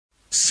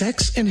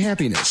Sex and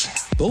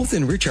happiness both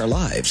enrich our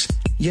lives,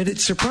 yet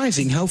it's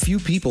surprising how few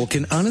people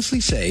can honestly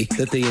say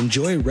that they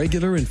enjoy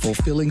regular and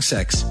fulfilling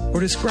sex or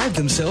describe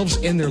themselves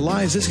and their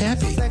lives as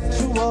happy.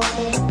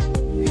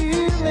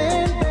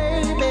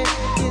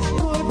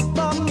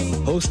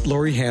 Host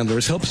Laurie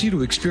Handlers helps you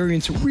to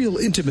experience real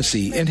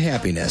intimacy and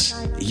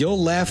happiness.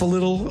 You'll laugh a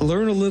little,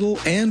 learn a little,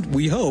 and,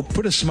 we hope,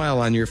 put a smile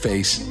on your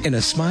face and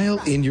a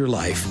smile in your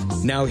life.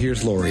 Now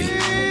here's Laurie.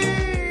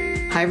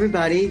 Hi,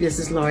 everybody. This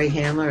is Laurie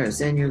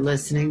Handlers, and you're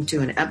listening to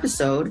an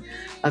episode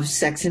of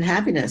Sex and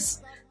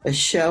Happiness, a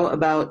show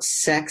about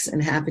sex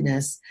and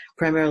happiness,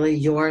 primarily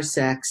your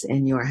sex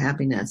and your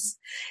happiness.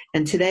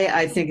 And today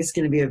I think it's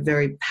going to be a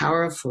very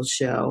powerful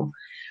show.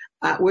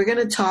 We're going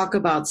to talk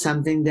about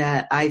something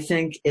that I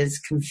think is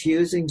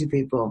confusing to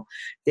people.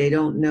 They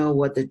don't know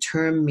what the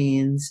term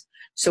means.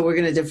 So we're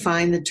going to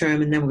define the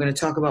term, and then we're going to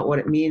talk about what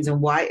it means and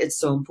why it's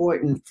so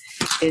important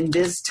in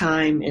this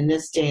time, in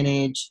this day and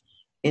age,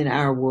 in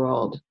our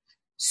world.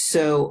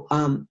 So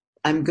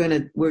we're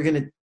going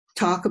to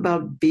talk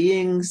about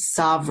being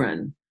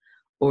sovereign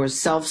or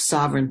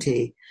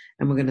self-sovereignty,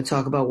 and we're going to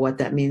talk about what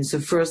that means.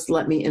 So first,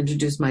 let me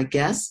introduce my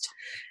guest.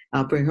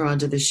 I'll bring her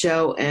onto the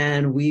show,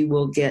 and we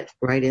will get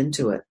right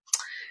into it.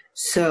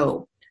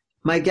 So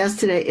my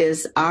guest today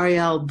is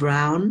Arielle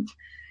Brown.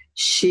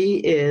 She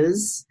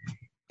is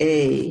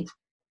a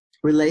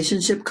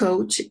relationship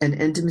coach and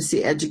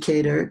intimacy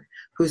educator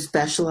who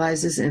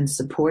specializes in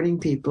supporting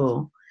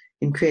people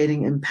in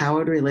creating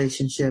empowered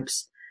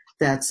relationships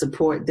that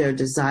support their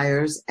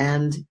desires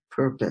and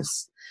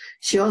purpose.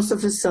 She also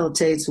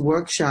facilitates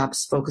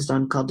workshops focused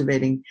on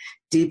cultivating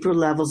deeper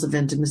levels of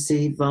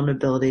intimacy,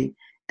 vulnerability,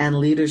 and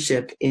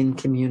leadership in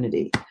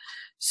community.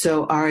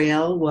 So,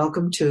 Arielle,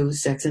 welcome to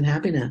Sex and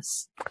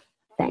Happiness.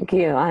 Thank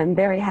you. I'm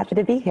very happy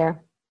to be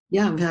here.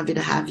 Yeah, I'm happy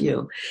to have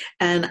you.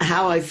 And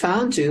how I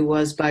found you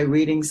was by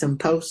reading some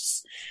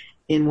posts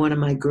in one of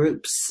my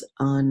groups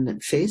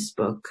on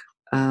Facebook.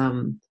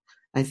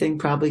 I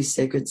think probably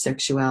Sacred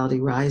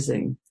Sexuality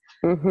Rising.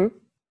 Mm-hmm.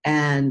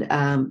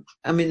 And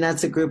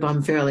that's a group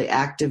I'm fairly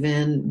active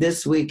in.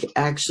 This week,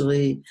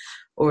 actually,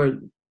 or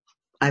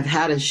I've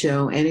had a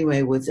show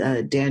anyway with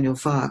Daniel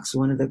Fox,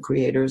 one of the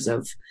creators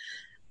of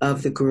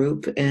the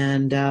group.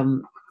 And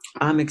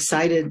I'm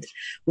excited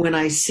when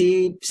I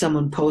see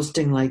someone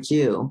posting like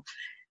you,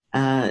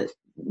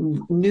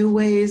 new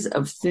ways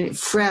of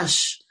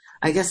fresh.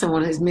 I guess I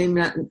want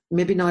to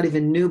maybe not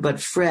even new, but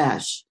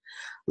fresh.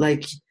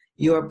 Like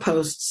your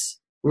posts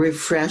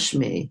refresh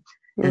me.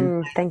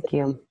 And thank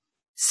you.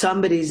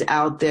 Somebody's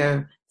out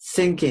there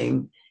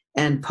thinking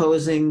and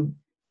posing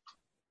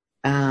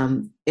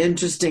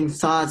interesting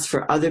thoughts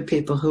for other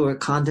people who are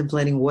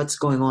contemplating what's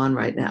going on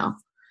right now.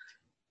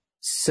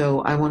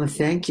 So I want to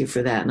thank you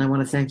for that, and I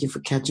want to thank you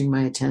for catching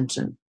my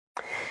attention.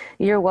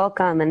 You're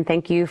welcome, and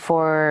thank you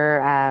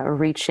for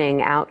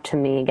reaching out to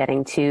me.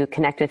 Getting to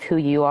connect with who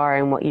you are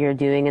and what you're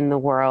doing in the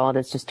world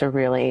is just a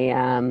really,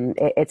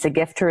 it's a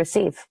gift to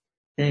receive.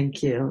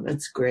 Thank you.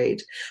 That's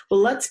great.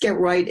 Well, let's get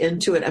right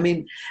into it. I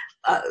mean,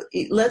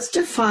 let's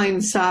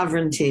define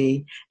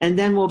sovereignty, and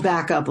then we'll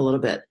back up a little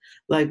bit.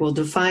 Like, we'll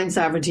define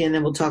sovereignty, and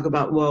then we'll talk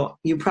about, well,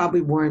 you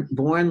probably weren't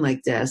born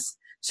like this.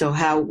 So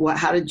how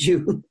did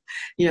you,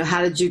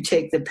 how did you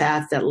take the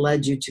path that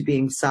led you to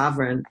being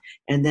sovereign,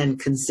 and then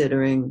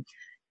considering,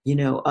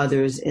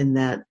 others in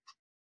that,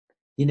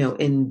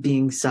 in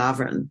being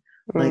sovereign?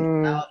 Like,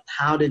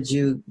 how did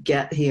you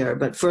get here?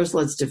 But first,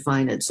 let's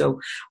define it.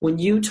 So when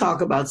you talk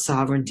about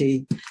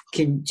sovereignty,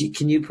 can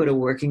you put a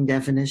working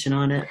definition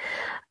on it?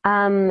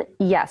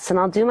 Yes, and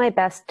I'll do my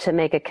best to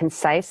make it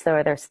concise,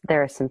 though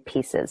there are some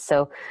pieces.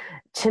 So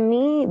to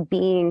me,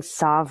 being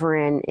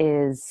sovereign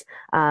is,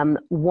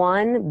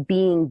 one,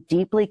 being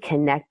deeply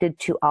connected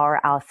to our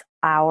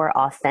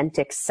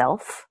authentic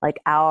self, like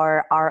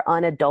our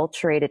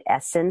unadulterated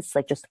essence,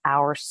 like just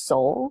our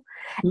soul,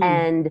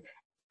 and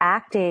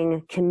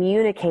acting,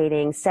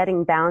 communicating,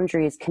 setting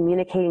boundaries,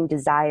 communicating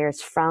desires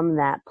from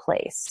that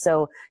place.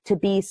 So to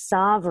be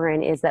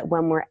sovereign is that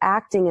when we're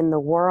acting in the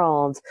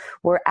world,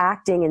 we're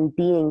acting and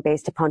being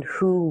based upon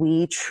who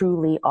we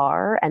truly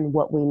are and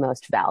what we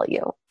most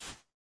value.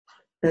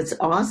 That's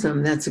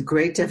awesome. That's a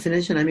great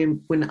definition. I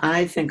mean, when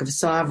I think of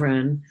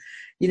sovereign,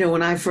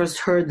 when I first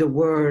heard the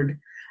word,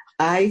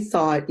 I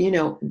thought,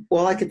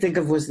 all I could think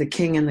of was the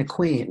king and the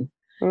queen,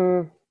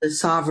 the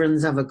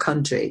sovereigns of a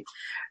country.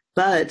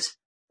 But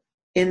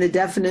in the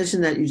definition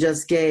that you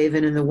just gave,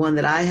 and in the one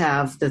that I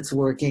have that's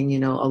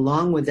working,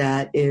 along with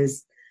that,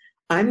 is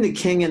I'm the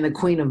king and the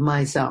queen of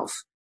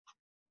myself.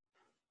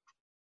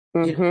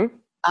 Mm-hmm.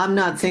 I'm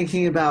not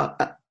thinking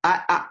about,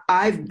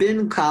 I've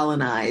been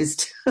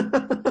colonized.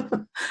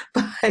 I've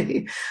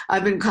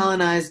been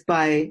colonized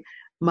by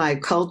my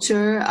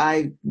culture.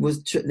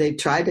 They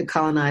tried to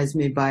colonize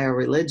me by a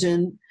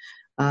religion.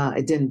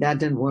 That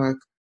didn't work.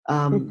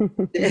 I've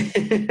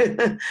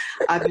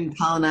been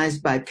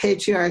colonized by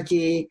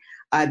patriarchy.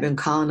 I've been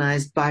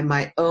colonized by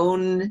my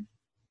own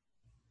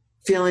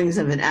feelings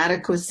of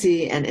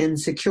inadequacy and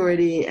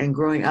insecurity and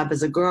growing up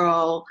as a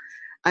girl.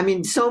 I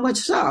mean, so much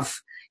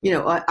stuff.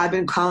 I've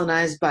been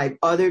colonized by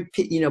other,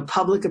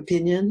 public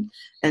opinion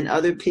and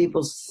other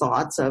people's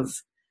thoughts of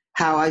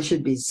how I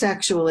should be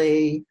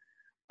sexually,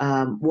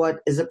 what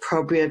is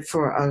appropriate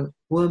for a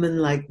woman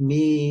like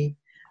me,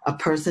 a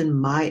person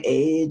my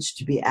age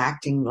to be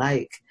acting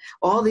like,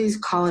 all these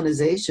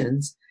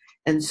colonizations.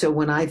 And so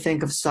when I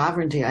think of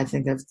sovereignty, I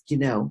think of,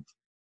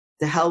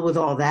 the hell with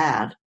all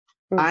that.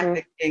 Mm-hmm. I'm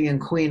the king and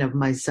queen of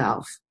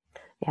myself.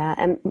 Yeah.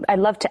 And I'd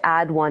love to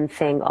add one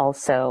thing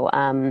also.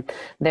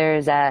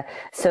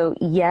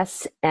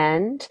 Yes.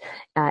 And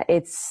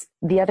it's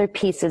the other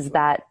piece is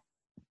that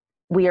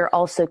we are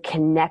also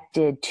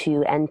connected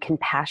to and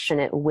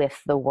compassionate with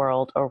the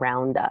world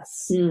around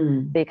us.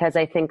 Because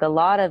I think a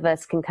lot of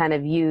us can kind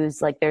of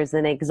use, like, there's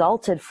an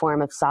exalted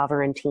form of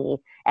sovereignty.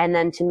 And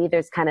then to me,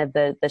 there's kind of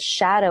the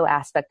shadow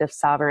aspect of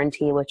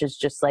sovereignty, which is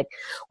just like,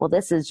 well,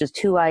 this is just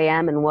who I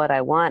am and what I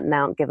want. And I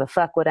don't give a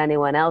fuck what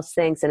anyone else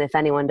thinks. And if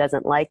anyone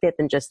doesn't like it,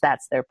 then just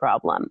that's their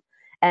problem.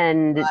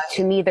 And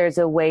to me, there's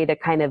a way to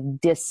kind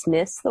of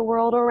dismiss the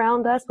world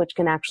around us, which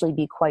can actually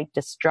be quite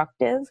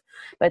destructive.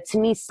 But to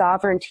me,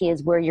 sovereignty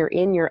is where you're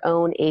in your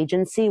own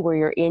agency, where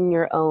you're in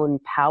your own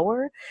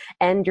power,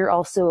 and you're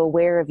also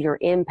aware of your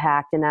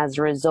impact. And as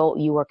a result,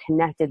 you are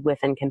connected with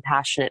and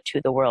compassionate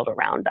to the world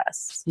around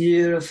us.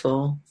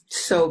 Beautiful.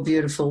 So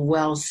beautiful.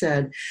 Well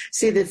said.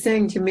 See, the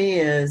thing to me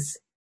is,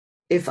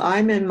 if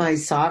I'm in my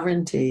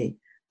sovereignty,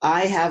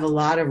 I have a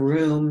lot of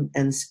room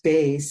and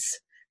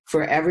space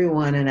for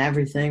everyone and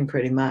everything,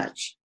 pretty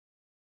much.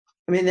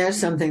 I mean, there's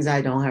some things I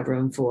don't have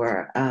room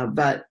for,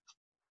 but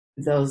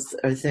those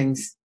are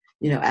things,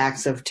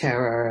 acts of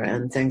terror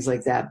and things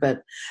like that.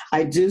 But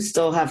I do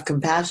still have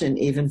compassion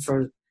even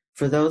for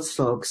those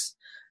folks.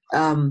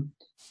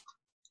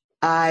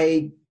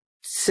 I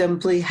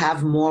simply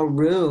have more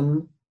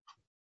room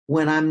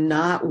when I'm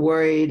not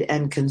worried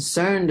and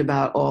concerned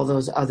about all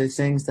those other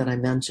things that I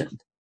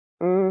mentioned.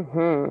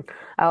 Mm-hmm.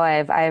 Oh,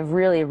 I've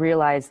really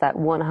realized that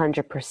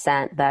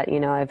 100% that,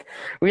 I've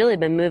really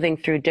been moving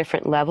through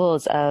different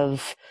levels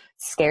of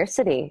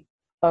scarcity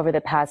over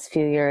the past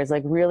few years,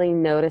 like really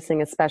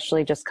noticing,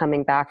 especially just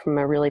coming back from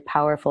a really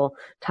powerful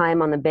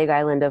time on the big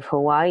island of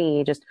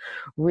Hawaii, just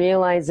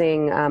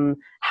realizing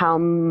how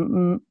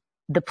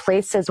the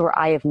places where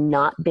I have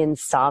not been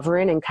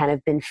sovereign and kind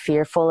of been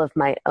fearful of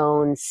my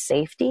own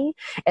safety,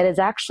 it has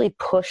actually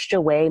pushed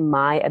away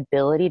my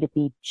ability to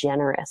be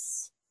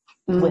generous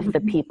with the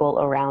people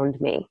around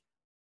me.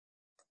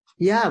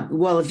 Yeah.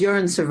 Well, if you're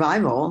in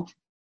survival,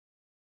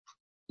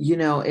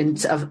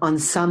 on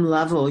some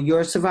level,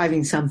 you're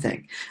surviving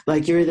something.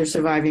 Like, you're either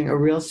surviving a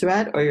real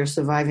threat or you're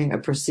surviving a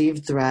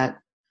perceived threat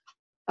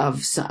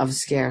of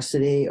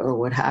scarcity or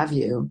what have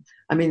you.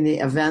 I mean, the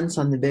events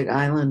on the Big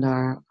Island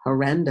are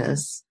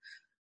horrendous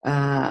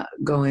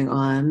going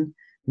on.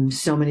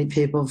 So many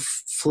people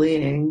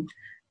fleeing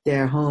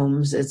their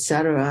homes,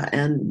 etc.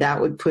 And that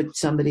would put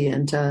somebody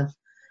into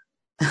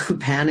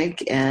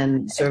panic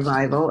and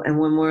survival. And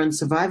when we're in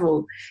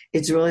survival,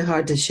 it's really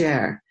hard to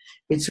share.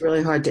 It's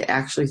really hard to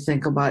actually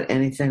think about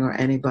anything or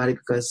anybody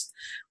because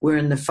we're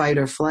in the fight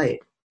or flight.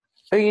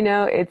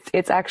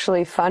 It's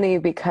actually funny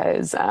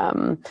because,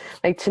 to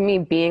me,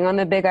 being on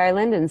the Big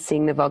Island and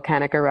seeing the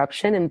volcanic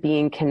eruption and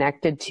being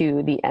connected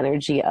to the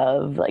energy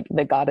of, like,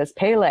 the goddess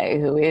Pele,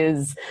 who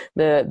is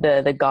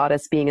the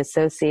goddess being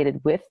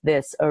associated with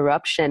this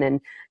eruption. And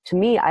to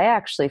me, I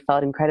actually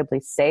felt incredibly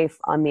safe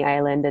on the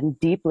island and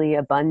deeply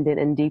abundant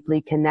and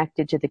deeply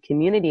connected to the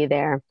community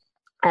there.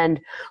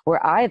 And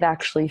where I've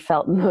actually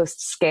felt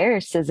most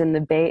scarce is in the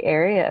Bay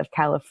Area of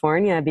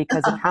California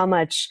because of how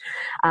much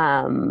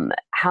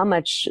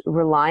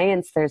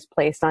reliance there's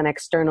placed on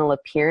external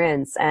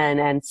appearance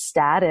and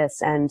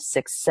status and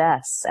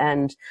success.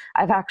 And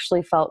I've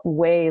actually felt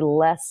way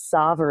less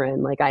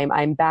sovereign. Like,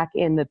 I'm back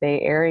in the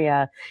Bay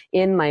Area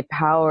in my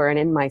power and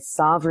in my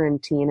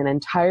sovereignty in an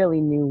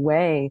entirely new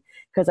way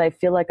because I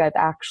feel like I've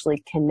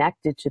actually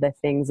connected to the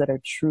things that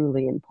are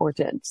truly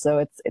important. So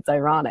it's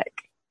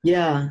ironic.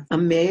 Yeah.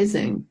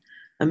 Amazing.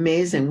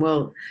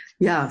 Well,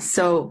 yeah.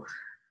 So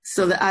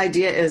the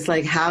idea is,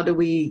 like, how do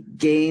we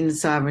gain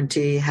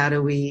sovereignty? How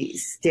do we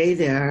stay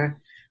there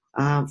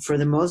for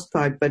the most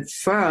part? But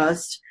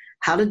first,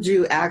 how did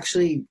you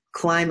actually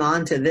climb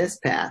onto this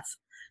path,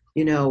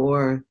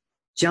 or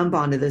jump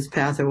onto this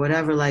path or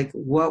whatever? Like,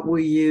 what were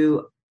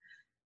you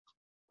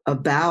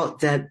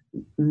about that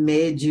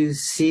made you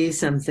see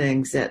some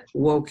things that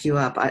woke you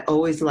up? I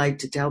always like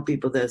to tell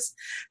people this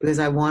because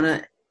I want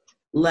to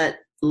let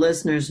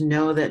listeners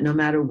know that no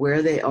matter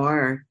where they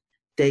are,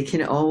 they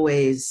can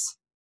always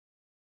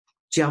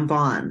jump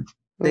on.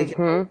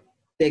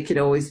 They could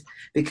always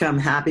become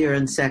happier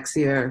and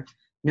sexier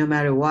no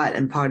matter what.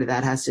 And part of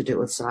that has to do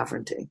with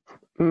sovereignty.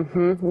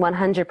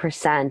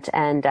 100%.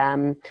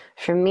 And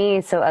for me,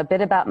 so a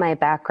bit about my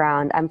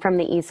background. I'm from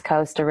the East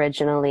Coast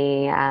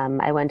originally.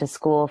 I went to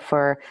school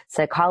for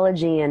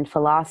psychology and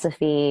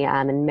philosophy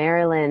in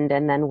Maryland,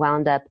 and then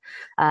wound up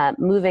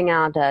driving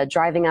out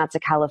to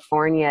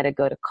California to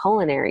go to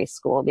culinary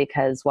school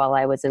because while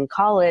I was in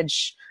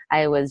college,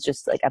 I was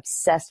just like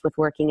obsessed with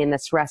working in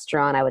this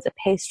restaurant. I was a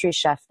pastry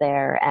chef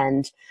there.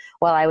 And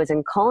while I was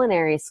in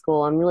culinary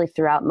school and really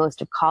throughout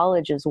most of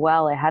college as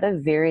well, I had a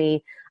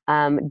very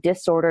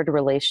disordered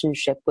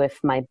relationship with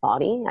my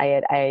body.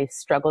 I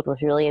struggled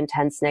with really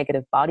intense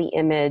negative body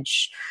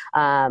image,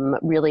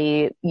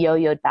 really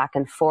yo-yoed back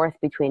and forth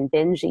between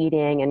binge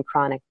eating and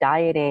chronic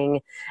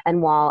dieting.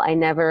 And while I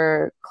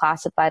never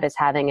classified as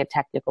having a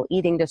technical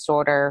eating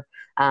disorder,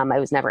 I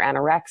was never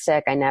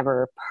anorexic, I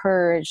never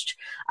purged,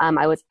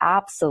 I was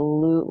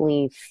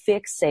absolutely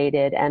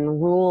fixated and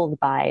ruled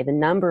by the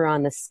number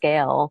on the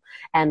scale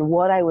and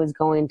what I was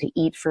going to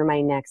eat for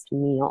my next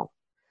meal.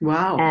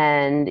 Wow.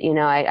 And,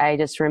 I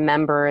just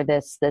remember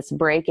this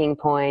breaking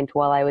point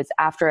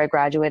after I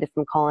graduated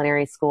from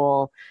culinary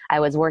school, I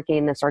was working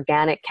in this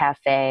organic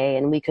cafe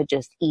and we could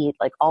just eat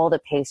like all the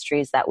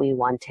pastries that we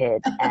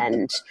wanted.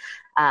 And,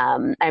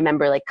 I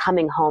remember like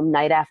coming home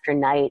night after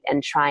night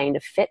and trying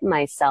to fit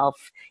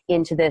myself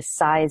into this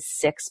size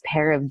 6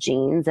 pair of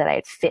jeans that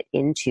I'd fit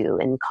into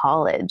in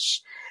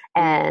college.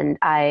 And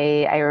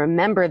I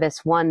remember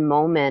this one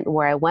moment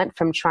where I went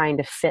from trying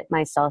to fit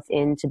myself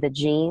into the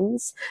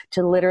jeans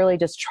to literally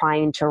just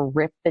trying to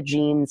rip the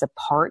jeans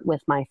apart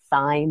with my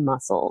thigh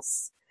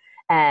muscles.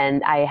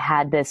 And I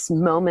had this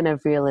moment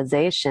of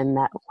realization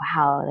that,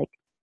 wow, like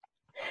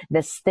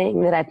this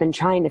thing that I've been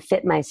trying to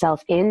fit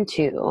myself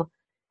into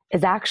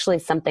is actually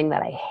something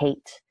that I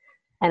hate.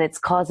 And it's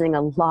causing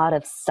a lot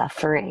of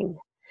suffering.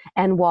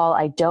 And while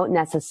I don't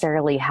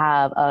necessarily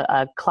have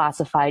a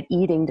classified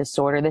eating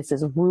disorder, this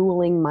is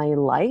ruling my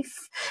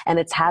life and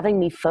it's having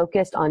me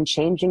focused on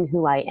changing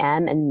who I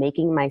am and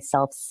making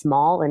myself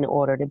small in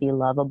order to be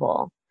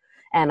lovable.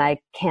 And I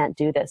can't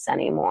do this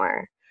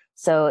anymore.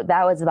 So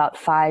that was about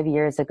 5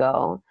 years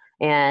ago.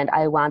 And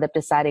I wound up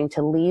deciding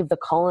to leave the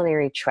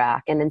culinary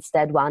track and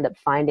instead wound up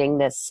finding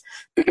this,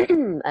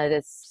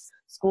 this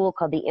school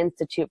called the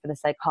Institute for the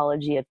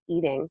Psychology of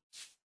Eating.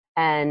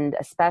 And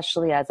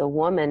especially as a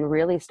woman,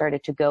 really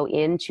started to go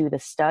into the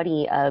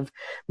study of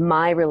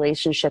my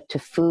relationship to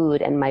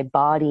food and my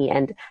body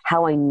and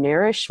how I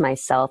nourish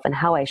myself and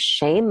how I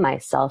shame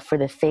myself for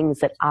the things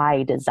that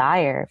I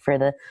desire, for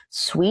the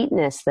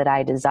sweetness that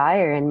I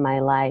desire in my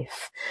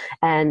life.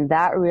 And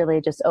that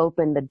really just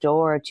opened the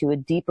door to a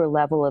deeper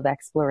level of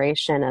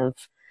exploration of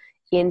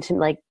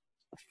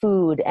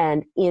food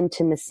and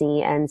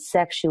intimacy and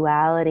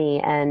sexuality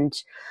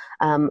and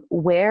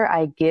where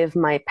I give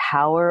my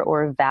power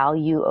or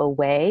value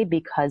away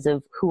because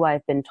of who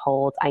I've been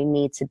told I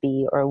need to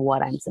be or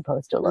what I'm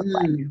supposed to look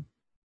like.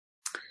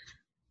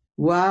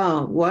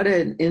 Wow. What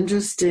an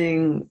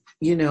interesting,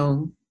 what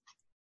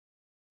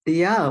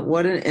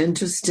an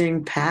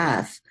interesting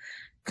path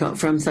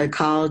from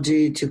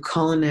psychology to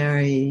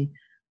culinary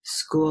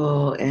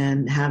school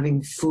and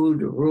having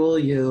food rule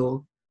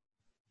you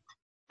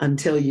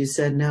until you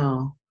said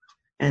no.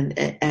 And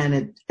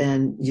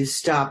you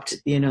stopped,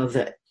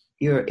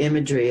 your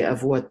imagery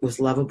of what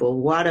was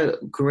lovable. What a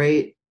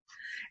great,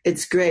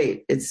 it's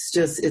great. It's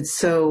just, it's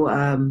so,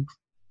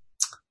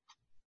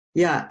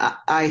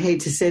 I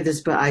hate to say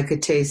this, but I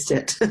could taste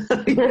it.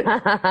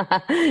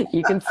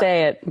 You can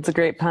say it. It's a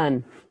great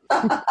pun.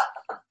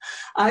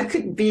 I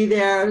could be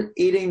there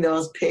eating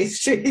those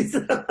pastries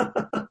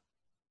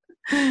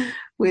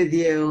with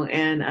you.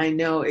 And I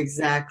know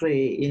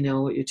exactly,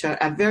 what you're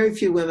talking. Very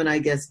few women, I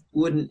guess,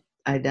 wouldn't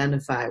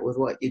identify with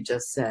what you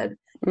just said.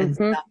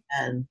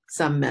 And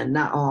some men,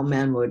 not all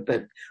men would,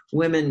 but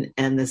women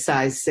and the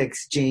size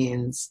 6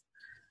 jeans.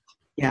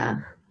 Yeah.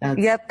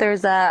 Yep.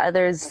 There's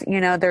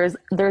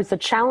the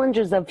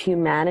challenges of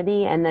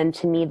humanity. And then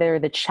to me, there are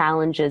the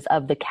challenges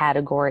of the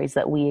categories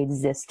that we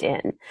exist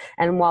in.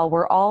 And while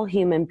we're all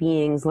human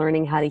beings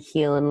learning how to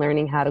heal and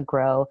learning how to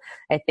grow,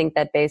 I think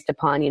that based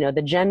upon,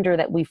 the gender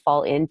that we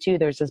fall into,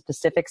 there's a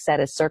specific set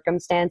of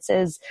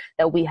circumstances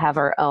that we have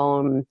our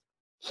own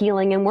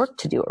healing and work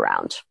to do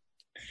around.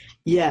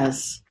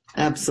 Yes,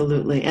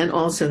 absolutely. And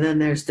also then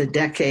there's the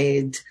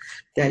decade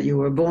that you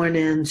were born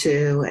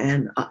into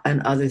and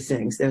other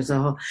things. There's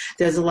a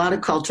lot of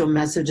cultural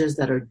messages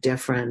that are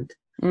different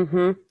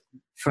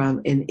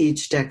from in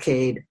each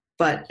decade,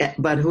 but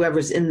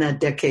whoever's in that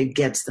decade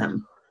gets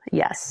them.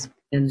 Yes.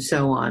 And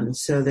so on.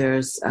 So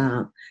there's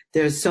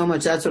so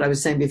much. That's what I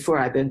was saying before.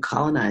 I've been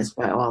colonized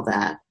by all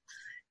that.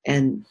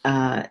 And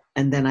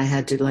then I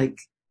had to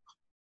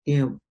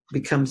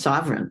become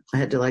sovereign. I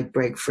had to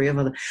break free of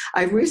other.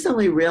 I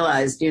recently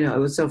realized, it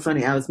was so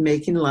funny. I was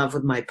making love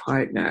with my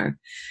partner,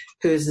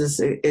 who's this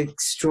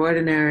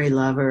extraordinary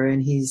lover,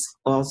 and he's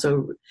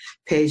also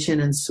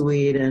patient and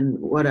sweet and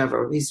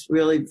whatever. He's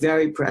really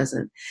very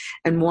present.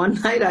 And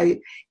one night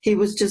he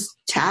was just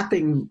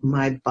tapping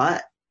my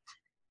butt,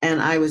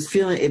 and I was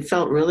feeling, it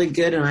felt really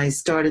good. And I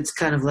started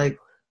kind of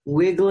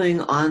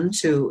wiggling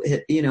onto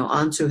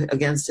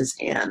against his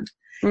hand.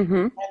 Mm-hmm.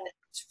 And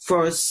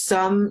for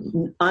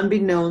some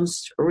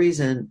unbeknownst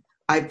reason,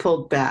 I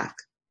pulled back.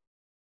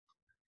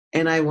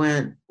 And I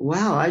went,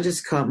 wow, I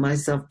just caught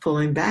myself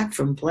pulling back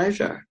from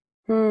pleasure.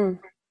 And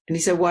And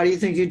he said, why do you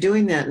think you're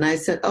doing that? And I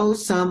said, oh,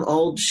 some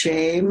old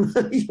shame,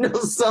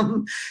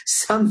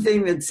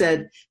 something that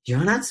said,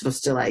 you're not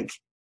supposed to like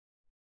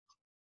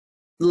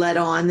let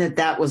on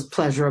that was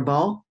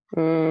pleasurable,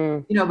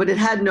 but it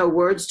had no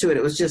words to it.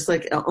 It was just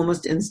like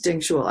almost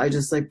instinctual. I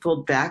just like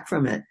pulled back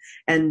from it.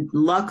 And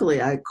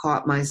luckily I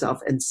caught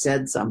myself and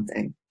said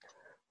something.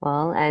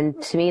 Well,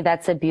 and to me,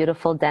 that's a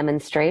beautiful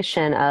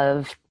demonstration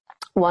of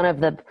one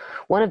of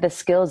the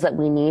skills that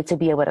we need to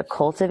be able to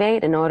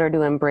cultivate in order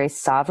to embrace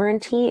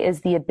sovereignty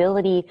is the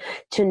ability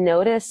to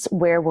notice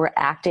where we're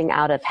acting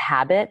out of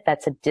habit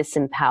that's a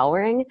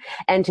disempowering,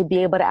 and to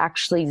be able to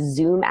actually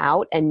zoom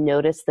out and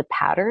notice the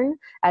pattern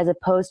as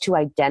opposed to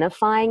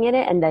identifying in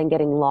it and then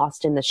getting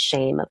lost in the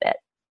shame of it.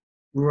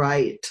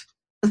 Right.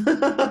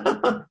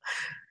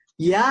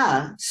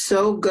 Yeah,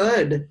 so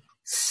good.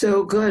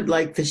 So good.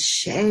 Like the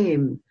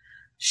shame.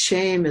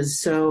 Shame is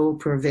so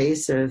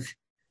pervasive.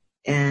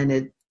 And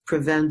it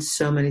prevents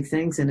so many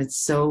things, and it's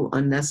so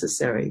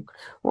unnecessary.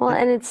 Well,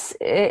 and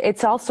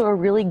it's also a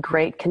really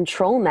great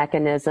control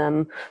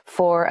mechanism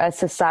for a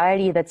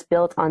society that's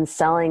built on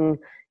selling,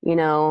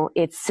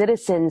 its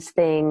citizens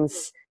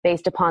things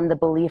based upon the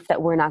belief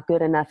that we're not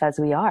good enough as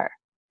we are.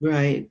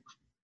 Right.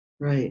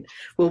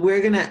 Well,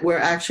 we're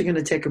actually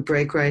gonna take a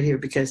break right here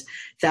because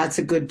that's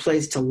a good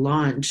place to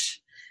launch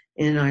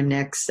in our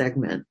next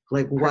segment,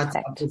 like what's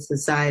up with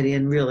society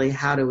and really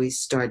how do we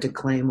start to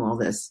claim all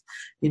this?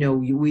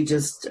 We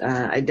just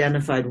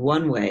identified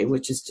one way,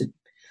 which is to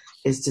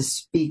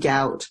speak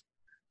out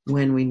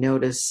when we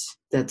notice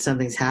that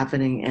something's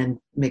happening and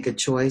make a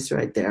choice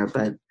right there.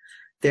 But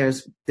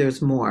there's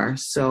more.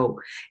 So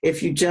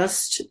if you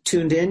just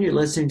tuned in, you're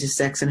listening to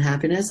Sex and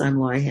Happiness. I'm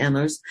Laurie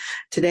Handlers.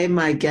 Today,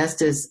 my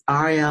guest is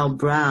Ariel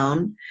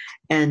Brown,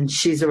 and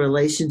she's a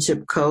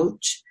relationship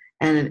coach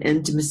and an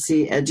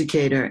intimacy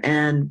educator.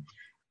 And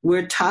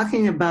we're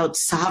talking about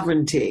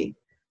sovereignty,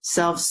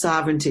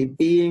 self-sovereignty,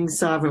 being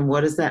sovereign.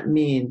 What does that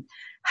mean?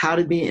 How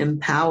to be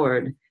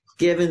empowered,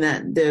 given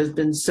that there's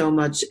been so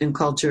much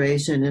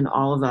enculturation in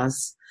all of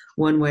us,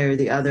 one way or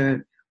the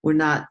other.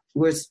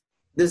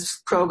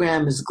 This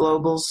program is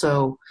global,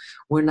 so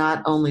we're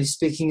not only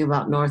speaking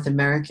about North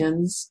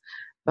Americans,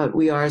 but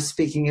we are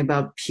speaking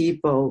about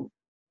people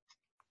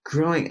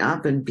growing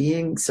up and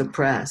being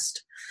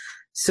suppressed.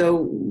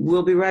 So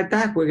we'll be right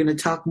back. We're going to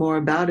talk more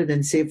about it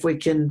and see if we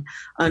can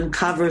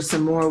uncover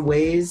some more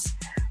ways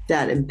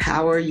that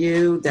empower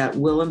you, that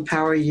will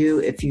empower you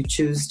if you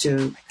choose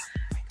to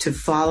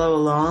follow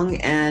along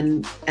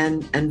and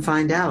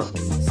find out.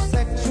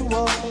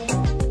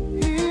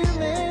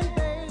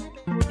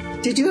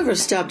 Did you ever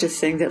stop to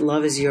think that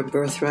love is your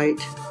birthright?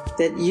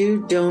 That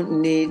you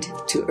don't need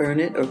to earn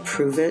it or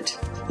prove it?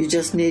 You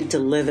just need to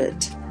live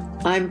it.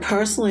 I'm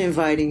personally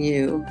inviting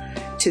you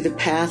to the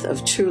path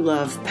of true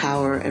love,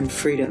 power, and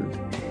freedom.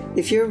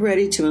 If you're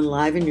ready to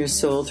enliven your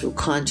soul through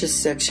conscious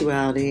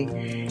sexuality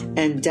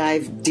and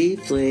dive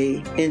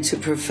deeply into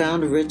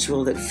profound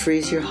ritual that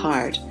frees your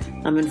heart,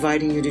 I'm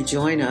inviting you to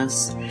join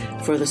us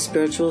for the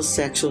Spiritual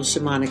Sexual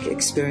Shamanic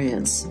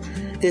Experience.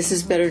 This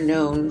is better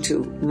known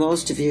to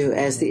most of you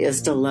as the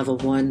ISTA Level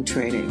 1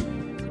 training.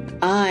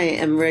 I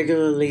am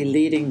regularly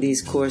leading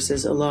these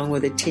courses along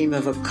with a team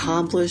of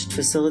accomplished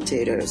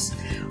facilitators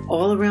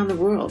all around the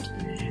world.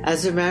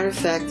 As a matter of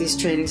fact, these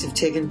trainings have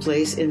taken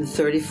place in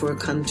 34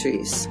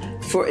 countries.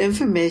 For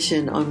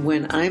information on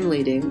when I'm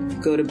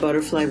leading, go to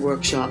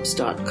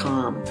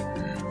butterflyworkshops.com.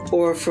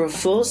 Or for a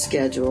full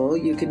schedule,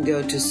 you can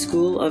go to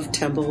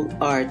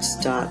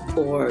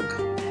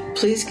schooloftemplearts.org.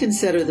 Please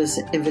consider this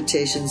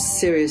invitation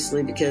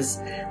seriously because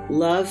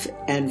love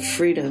and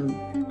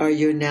freedom are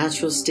your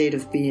natural state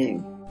of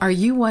being. Are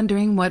you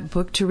wondering what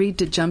book to read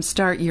to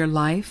jumpstart your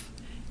life?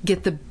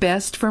 Get the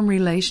best from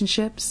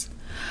relationships?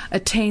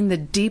 Attain the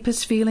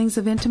deepest feelings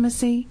of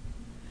intimacy?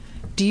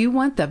 Do you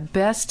want the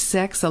best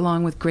sex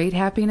along with great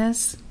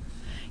happiness?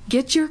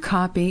 Get your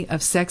copy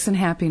of Sex and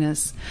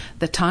Happiness,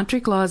 The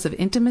Tantric Laws of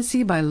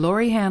Intimacy by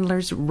Laurie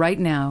Handlers right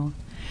now.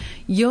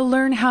 You'll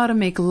learn how to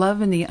make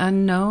love in the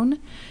unknown,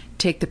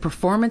 take the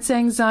performance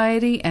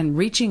anxiety and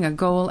reaching a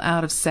goal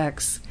out of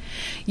sex.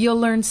 You'll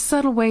learn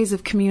subtle ways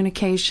of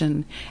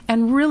communication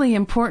and really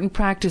important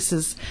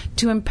practices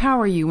to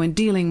empower you when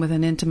dealing with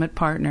an intimate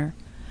partner.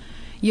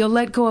 You'll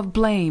let go of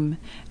blame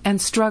and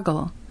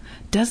struggle.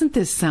 Doesn't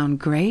this sound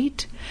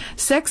great?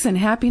 Sex and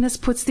Happiness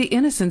puts the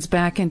innocence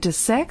back into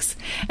sex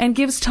and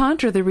gives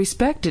Tantra the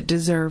respect it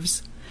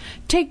deserves.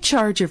 Take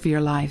charge of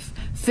your life,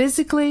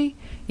 physically,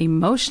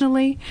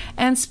 emotionally,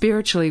 and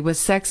spiritually with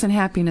Sex and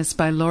Happiness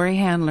by Laurie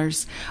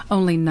Handlers.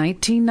 Only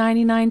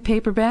 $19.99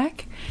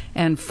 paperback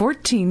and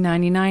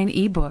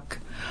 $14.99 ebook.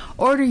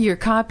 Order your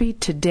copy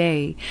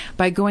today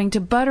by going to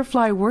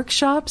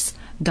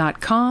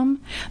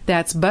butterflyworkshops.com.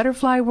 That's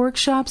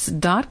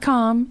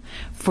butterflyworkshops.com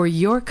for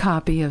your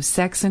copy of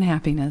Sex and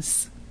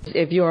Happiness.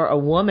 If you're a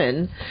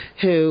woman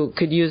who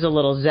could use a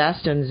little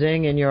zest and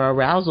zing in your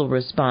arousal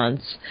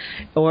response,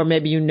 or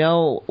maybe you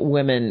know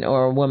women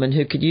or a woman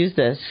who could use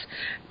this,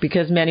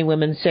 because many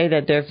women say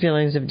that their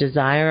feelings of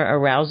desire,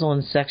 arousal,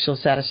 and sexual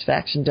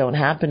satisfaction don't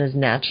happen as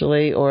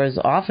naturally or as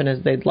often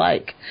as they'd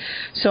like.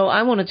 So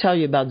I want to tell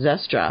you about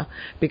Zestra,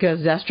 because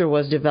Zestra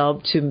was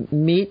developed to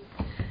meet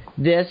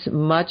this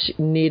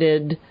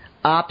much-needed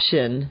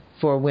option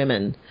for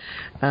women.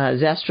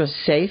 Zestra's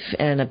safe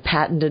and a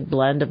patented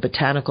blend of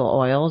botanical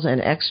oils and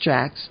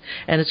extracts,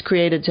 and it's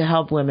created to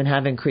help women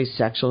have increased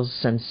sexual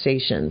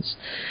sensations.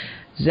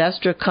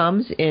 Zestra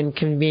comes in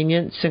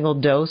convenient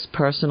single-dose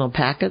personal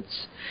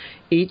packets.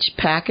 Each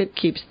packet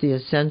keeps the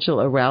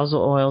essential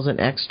arousal oils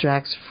and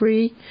extracts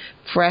free,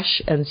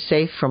 fresh, and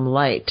safe from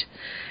light.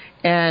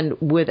 And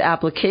with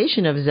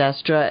application of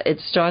Zestra, it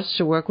starts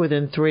to work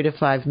within 3 to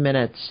 5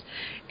 minutes.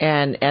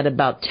 And at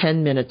about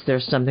 10 minutes,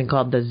 there's something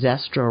called the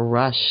Zestra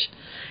Rush.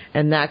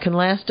 And that can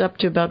last up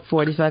to about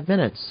 45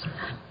 minutes.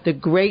 The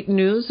great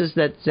news is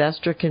that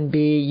Zestra can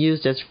be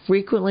used as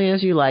frequently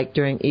as you like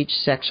during each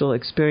sexual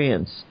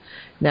experience.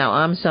 Now,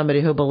 I'm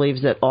somebody who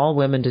believes that all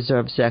women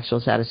deserve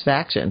sexual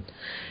satisfaction.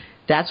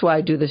 That's why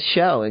I do this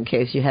show, in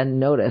case you hadn't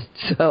noticed.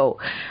 So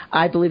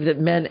I believe that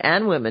men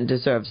and women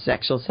deserve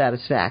sexual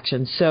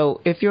satisfaction.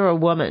 So if you're a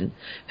woman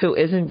who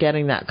isn't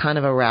getting that kind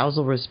of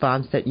arousal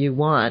response that you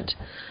want,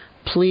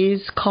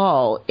 please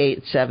call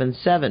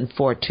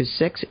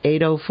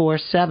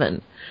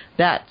 877-426-8047.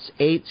 That's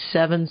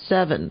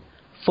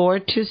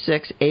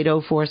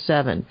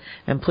 877-426-8047.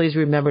 And please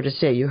remember to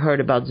say you heard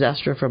about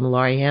Zestra from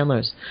Laurie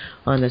Handlers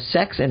on the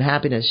Sex and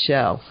Happiness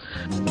Show.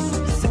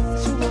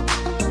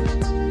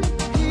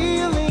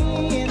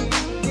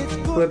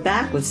 We're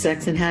back with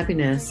Sex and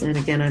Happiness. And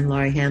again, I'm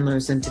Laurie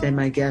Handlers, and today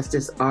my guest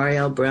is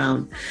Ariel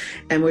Brown.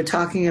 And we're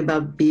talking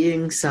about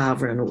being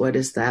sovereign. What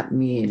does that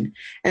mean?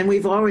 And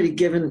we've already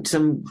given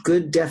some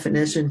good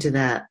definition to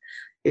that.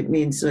 It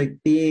means like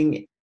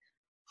being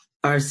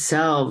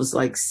ourselves,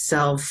 like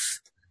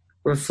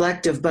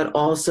self-reflective, but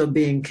also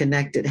being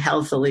connected,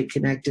 healthily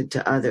connected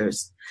to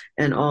others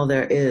and all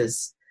there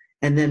is.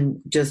 And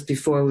then just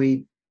before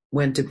we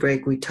went to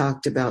break, we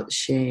talked about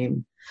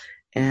shame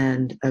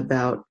and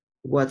about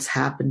what's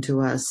happened to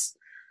us,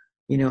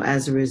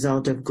 as a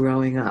result of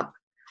growing up.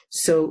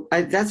 So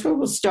that's where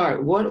we'll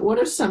start. What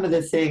are some of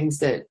the things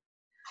that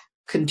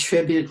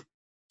contribute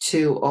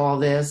to all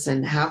this,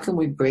 and how can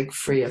we break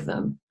free of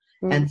them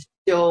and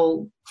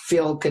still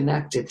feel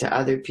connected to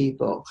other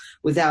people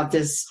without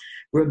this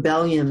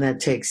rebellion that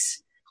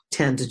takes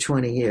 10 to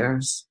 20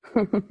 years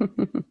of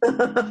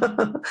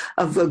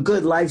a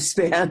good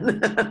lifespan?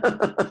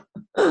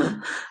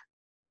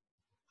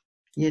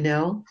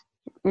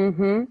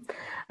 Mm-hmm.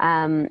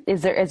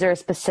 Is there a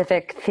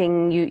specific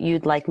thing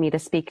you'd like me to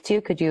speak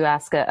to? Could you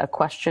ask a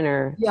question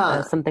or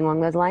something along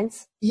those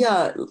lines?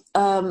 Yeah.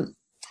 When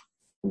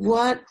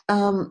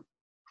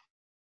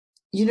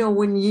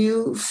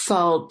you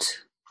felt,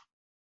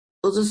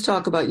 we'll just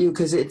talk about you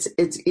because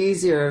it's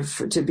easier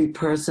to be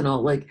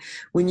personal. Like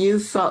when you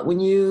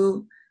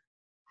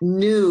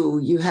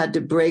knew you had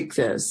to break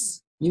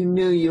this, you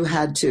knew you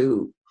had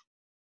to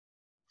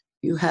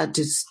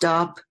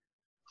stop.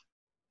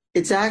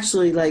 It's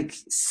actually like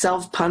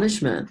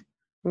self-punishment,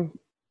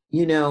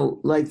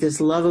 like this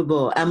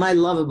lovable. Am I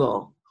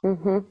lovable?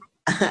 Mm-hmm.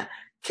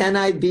 Can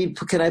I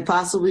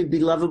possibly be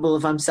lovable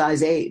if I'm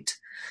size 8?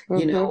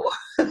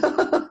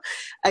 Mm-hmm.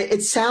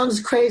 It sounds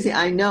crazy.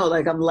 I know,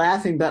 like I'm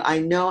laughing, but I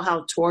know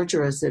how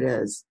torturous it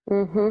is.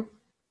 Mm-hmm.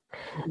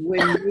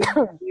 When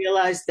you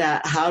realized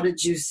that, how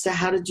did you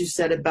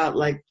set about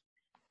like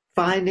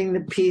finding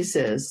the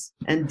pieces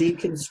and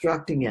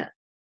deconstructing it?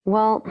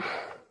 Well,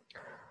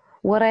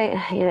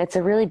 it's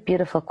a really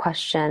beautiful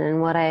question.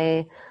 And what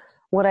I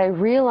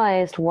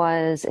realized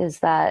is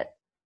that,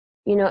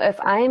 if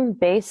I'm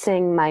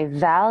basing my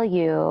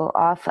value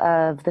off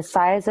of the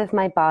size of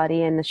my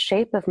body and the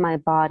shape of my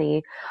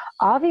body,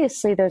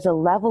 obviously there's a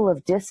level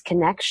of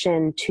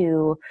disconnection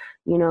to,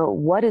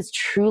 what is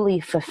truly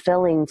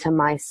fulfilling to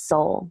my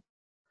soul.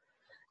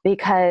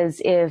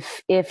 Because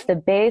if the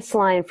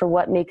baseline for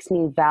what makes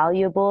me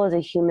valuable as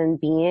a human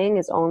being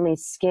is only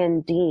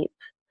skin deep,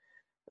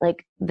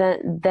 like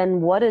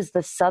then what is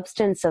the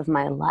substance of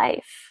my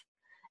life?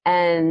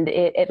 And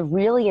it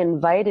really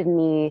invited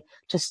me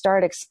to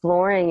start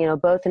exploring,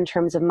 both in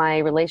terms of my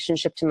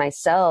relationship to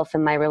myself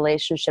and my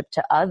relationship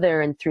to other,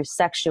 and through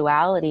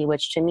sexuality,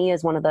 which to me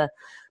is one of the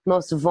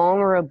most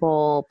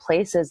vulnerable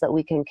places that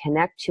we can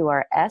connect to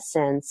our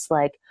essence.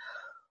 Like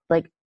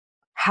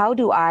how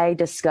do I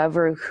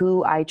discover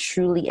who I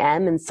truly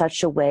am in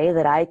such a way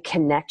that I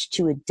connect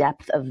to a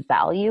depth of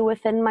value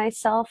within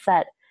myself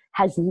that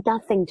has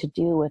nothing to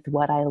do with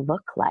what I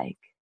look like?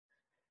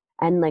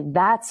 And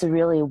that's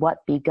really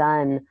what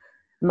began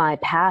my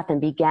path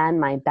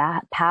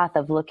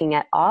of looking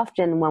at,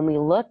 often when we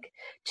look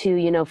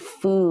to,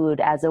 food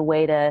as a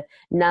way to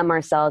numb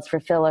ourselves,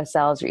 fulfill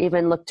ourselves, or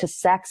even look to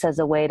sex as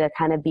a way to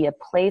kind of be a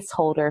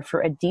placeholder for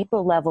a deeper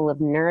level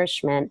of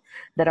nourishment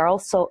that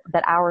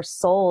our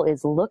soul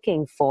is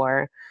looking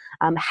for.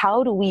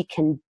 how do we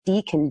can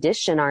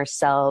decondition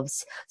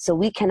ourselves so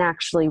we can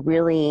actually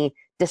really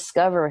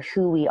discover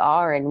who we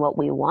are and what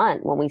we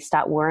want when we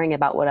stop worrying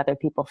about what other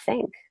people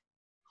think.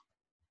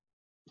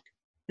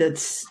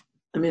 It's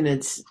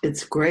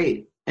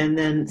great. And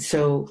then,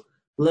 so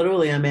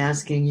literally I'm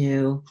asking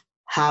you,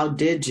 how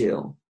did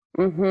you?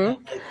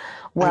 Mm-hmm.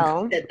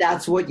 Well,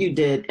 that's what you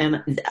did.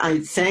 And I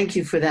thank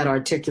you for that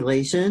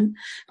articulation,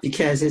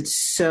 because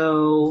it's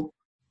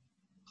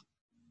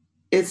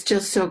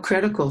just so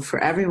critical for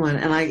everyone.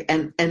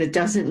 And it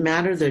doesn't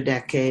matter their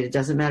decade. It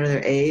doesn't matter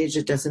their age.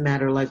 It doesn't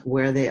matter like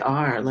where they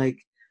are, like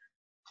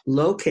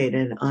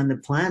located on the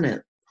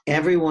planet.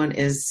 Everyone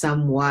is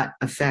somewhat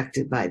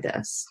affected by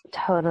this.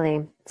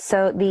 Totally.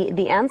 So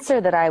the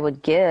answer that I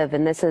would give,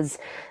 and this is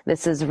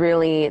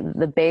really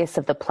the base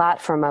of the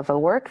platform of the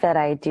work that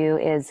I do,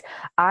 is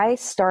I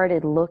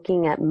started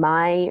looking at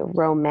my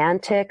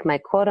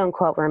quote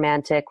unquote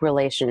romantic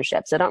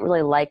relationships. I don't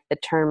really like the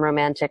term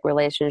romantic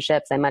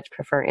relationships. I much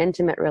prefer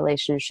intimate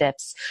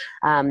relationships.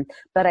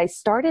 But I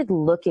started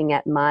looking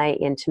at my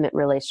intimate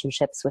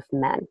relationships with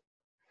men.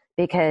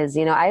 Because,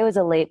 I was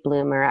a late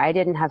bloomer. I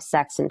didn't have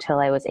sex until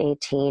I was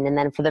 18. And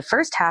then for the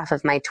first half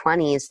of my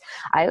 20s,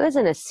 I was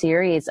in a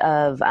series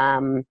of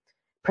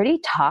pretty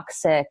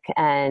toxic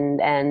and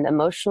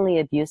emotionally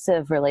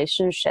abusive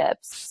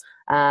relationships.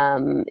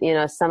 Some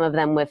of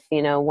them with,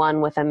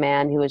 one with a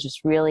man who was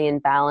just really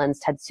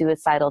imbalanced, had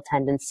suicidal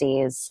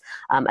tendencies.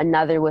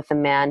 Another with a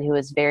man who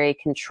was very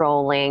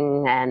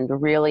controlling and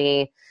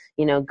really,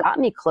 got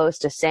me close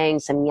to saying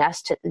some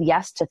yes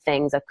to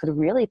things that could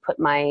really put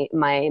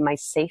my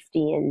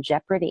safety in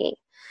jeopardy.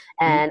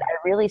 And I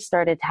really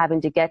started having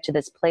to get to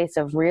this place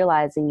of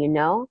realizing,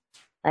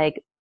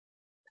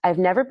 I've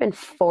never been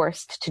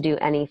forced to do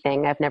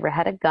anything. I've never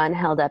had a gun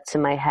held up to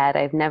my head.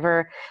 I've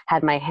never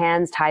had my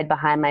hands tied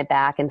behind my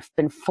back and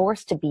been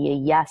forced to be a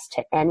yes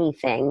to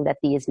anything that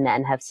these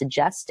men have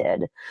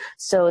suggested.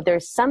 So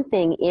there's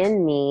something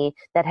in me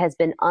that has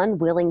been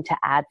unwilling to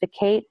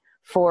advocate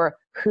for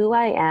who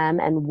I am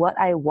and what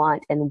I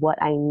want and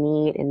what I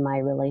need in my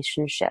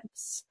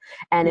relationships.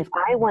 And if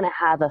I want to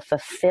have a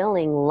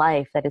fulfilling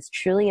life that is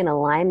truly in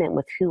alignment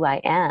with who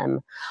I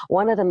am,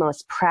 one of the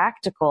most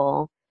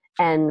practical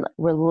and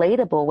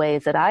relatable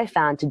ways that I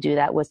found to do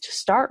that was to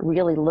start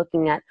really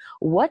looking at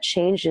what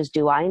changes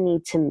do I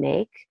need to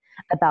make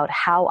about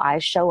how I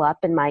show up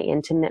in my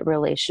intimate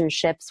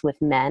relationships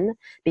with men.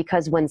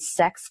 Because when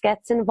sex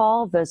gets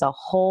involved, there's a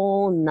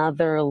whole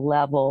nother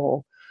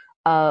level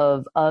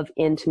of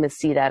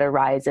intimacy that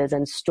arises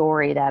and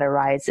story that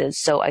arises.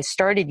 So I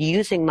started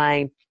using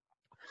my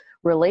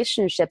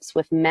relationships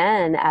with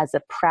men as a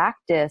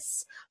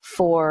practice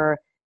for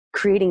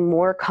creating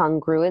more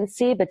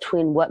congruency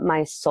between what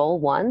my soul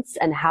wants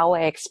and how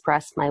I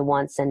express my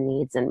wants and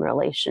needs in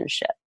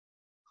relationship.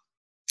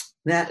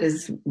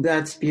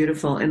 That's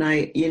beautiful. And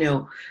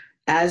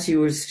as you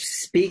were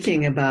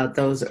speaking about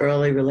those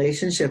early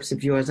relationships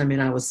of yours,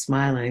 I was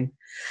smiling.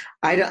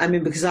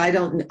 Because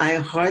I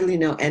hardly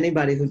know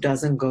anybody who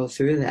doesn't go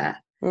through that.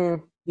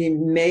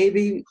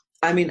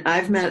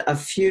 I've met a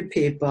few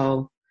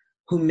people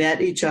who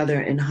met each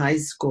other in high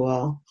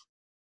school,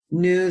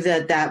 knew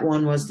that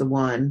one was the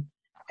one,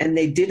 and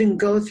they didn't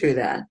go through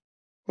that.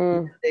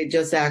 They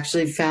just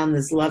actually found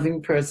this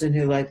loving person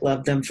who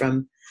loved them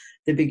from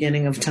the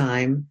beginning of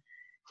time,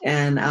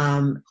 and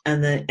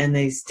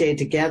they stayed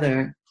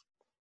together.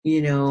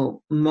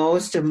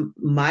 Most of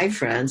my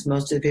friends,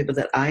 most of the people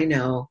that I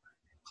know,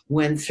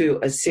 went through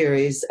a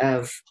series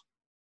of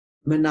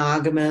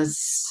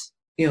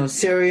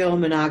serial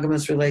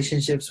monogamous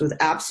relationships with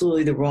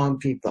absolutely the wrong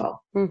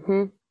people.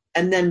 Mm-hmm.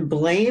 And then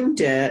blamed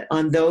it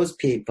on those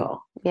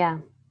people. Yeah.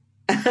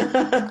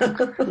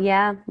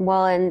 Yeah.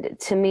 Well, and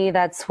to me,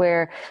 that's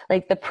where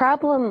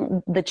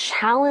the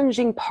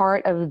challenging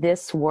part of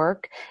this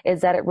work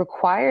is that it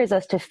requires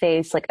us to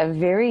face a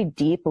very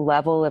deep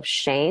level of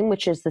shame,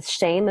 which is the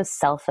shame of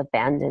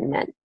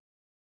self-abandonment.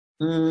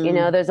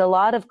 There's a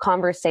lot of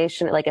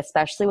conversation,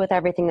 especially with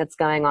everything that's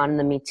going on in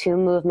the Me Too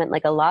movement,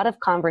 a lot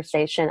of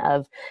conversation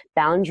of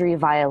boundary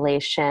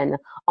violation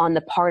on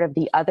the part of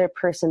the other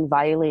person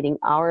violating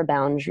our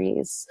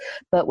boundaries.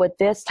 But what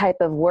this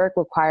type of work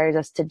requires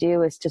us to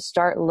do is to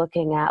start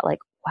looking at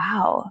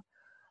wow,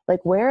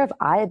 where have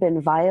I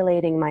been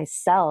violating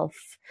myself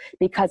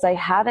because I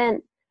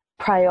haven't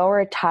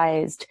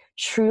prioritized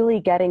truly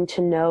getting to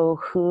know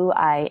who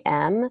I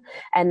am,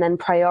 and then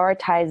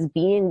prioritize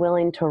being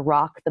willing to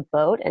rock the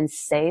boat and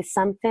say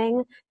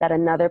something that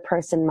another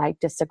person might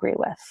disagree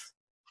with.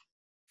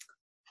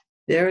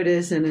 There it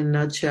is in a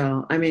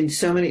nutshell.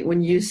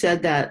 when you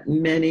said that,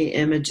 many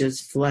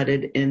images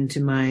flooded into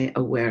my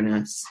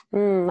awareness.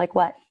 Like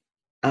what?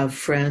 Of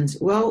friends.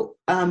 Well,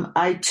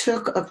 I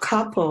took a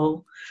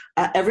couple,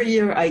 every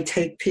year I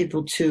take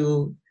people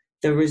to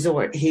the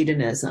resort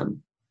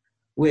Hedonism,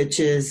 which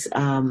is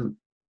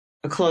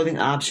a clothing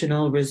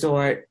optional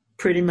resort,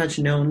 pretty much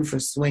known for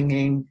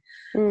swinging.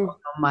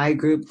 My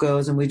group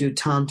goes and we do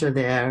Tantra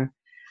there.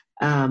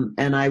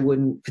 And I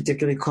wouldn't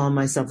particularly call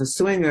myself a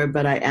swinger,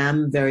 but I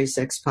am very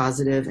sex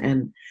positive,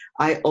 and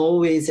I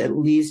always at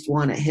least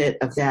want a hit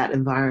of that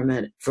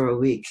environment for a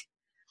week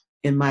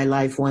in my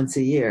life once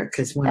a year.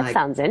 Because that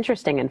sounds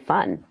interesting and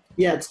fun.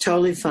 Yeah, it's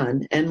totally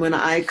fun. And when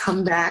I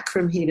come back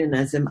from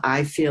hedonism,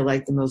 I feel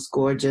like the most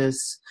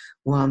gorgeous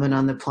woman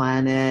on the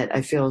planet.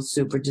 I feel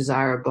super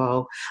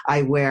desirable.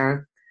 I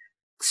wear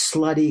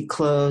slutty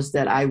clothes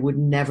that I would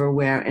never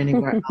wear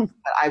anywhere else,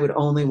 but I would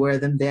only wear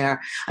them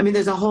there. I mean,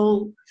 there's a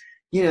whole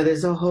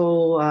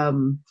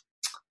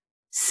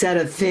set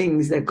of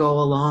things that go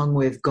along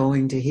with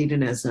going to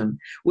hedonism,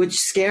 which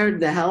scared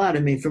the hell out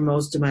of me for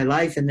most of my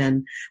life. And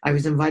then I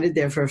was invited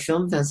there for a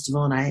film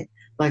festival, and I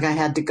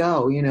had to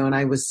go, and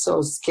I was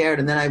so scared.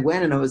 And then I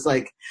went, and I was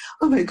like,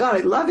 oh my God, I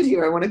love it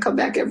here. I want to come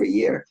back every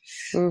year.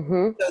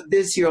 So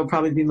this year will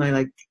probably be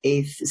my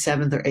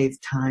seventh or eighth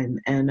time.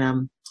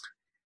 And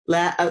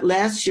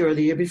last year or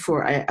the year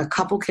before, a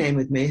couple came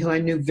with me who I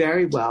knew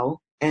very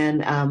well.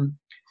 And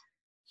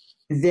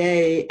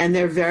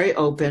they're very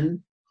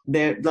open.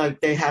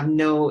 They have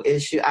no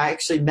issue. I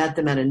actually met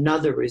them at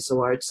another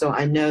resort, so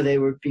I know they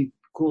would be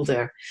cool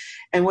there.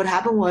 And what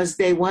happened was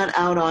they went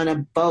out on a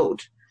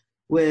boat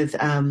with,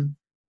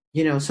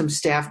 some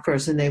staff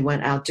person. They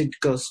went out to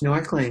go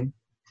snorkeling,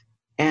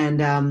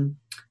 and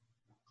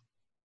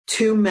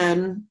two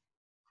men,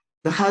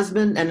 the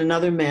husband and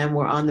another man,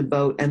 were on the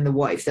boat, and the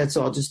wife. That's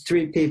all, just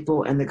three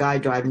people, and the guy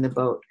driving the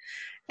boat.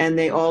 And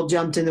they all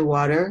jumped in the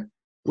water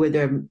with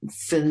their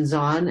fins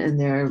on and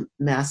their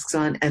masks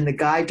on, and the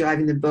guy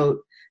driving the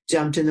boat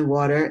jumped in the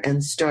water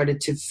and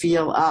started to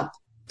feel up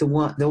the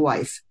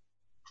wife.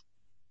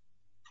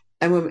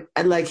 And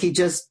he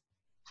just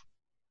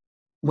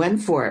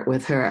went for it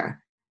with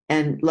her,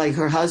 and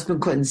her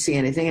husband couldn't see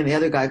anything, and the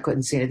other guy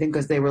couldn't see anything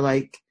because they were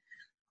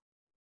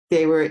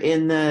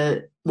in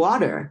the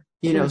water,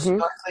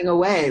 snorkeling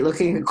away,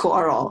 looking at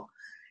coral.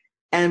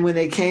 And when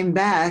they came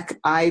back,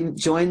 I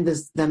joined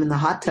them in the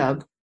hot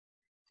tub.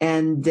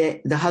 And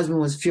the husband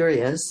was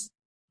furious.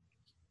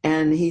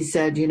 And he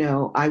said,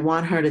 I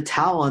want her to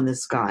towel on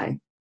this guy.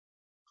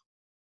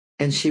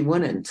 And she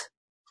wouldn't.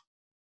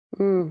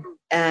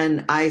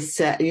 And I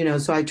said,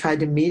 so I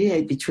tried to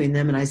mediate between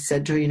them. And I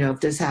said to her,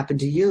 if this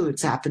happened to you,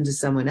 it's happened to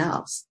someone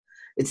else.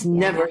 It's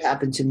never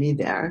happened to me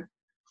there.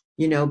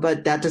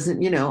 But that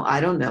doesn't,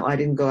 I don't know. I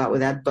didn't go out with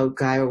that boat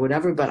guy or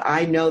whatever, but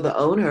I know the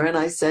owner. And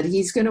I said,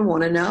 he's going to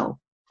want to know.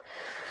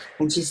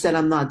 And she said,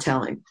 I'm not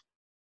telling.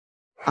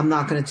 I'm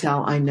not going to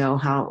tell. I know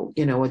how,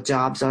 what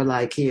jobs are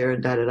like here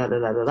and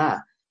da-da-da-da-da-da.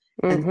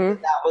 And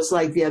that was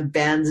like the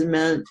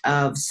abandonment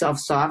of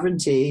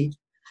self-sovereignty,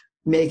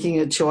 making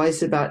a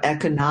choice about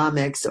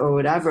economics or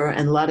whatever,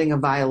 and letting a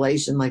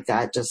violation like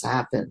that just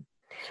happen.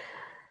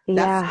 Yeah.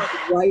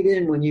 That right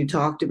in when you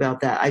talked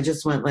about that. I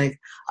just went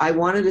I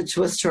wanted to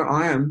twist her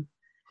arm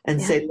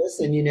and say,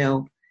 listen,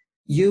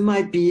 you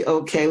might be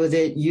okay with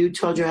it. You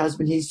told your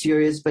husband he's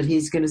furious, but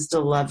he's going to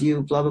still love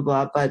you, blah, blah,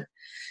 blah. But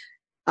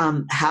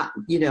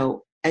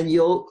and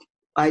you'll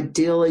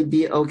ideally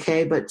be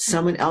okay, but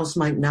someone else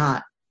might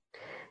not.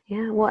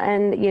 Yeah. Well,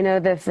 and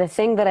the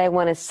thing that I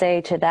want to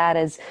say to that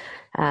is,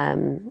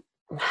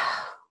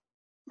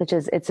 which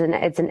is it's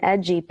an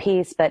edgy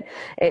piece, but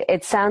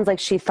it sounds like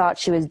she thought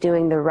she was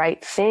doing the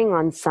right thing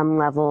on some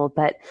level.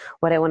 But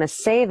what I want to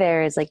say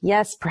there is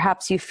yes,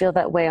 perhaps you feel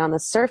that way on the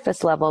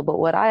surface level, but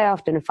what I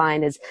often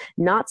find is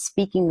not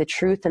speaking the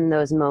truth in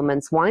those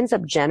moments winds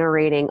up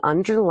generating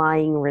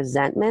underlying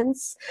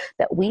resentments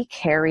that we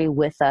carry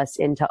with us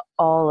into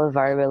all of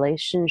our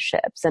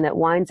relationships. And it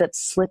winds up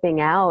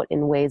slipping out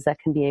in ways that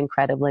can be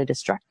incredibly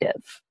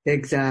destructive.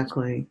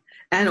 Exactly.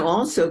 And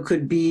also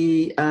could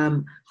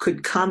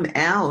come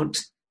out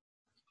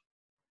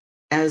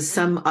as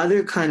some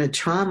other kind of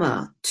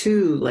trauma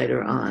too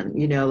later on.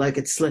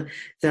 It's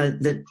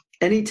the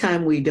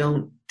anytime we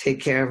don't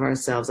take care of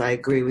ourselves, I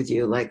agree with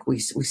you. We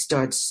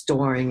start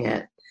storing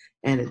it,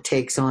 and it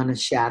takes on a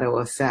shadow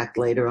effect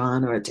later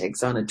on, or it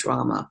takes on a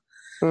trauma.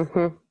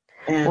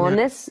 And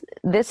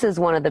this is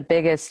one of the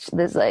biggest,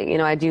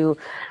 I do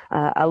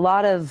a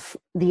lot of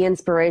the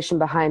inspiration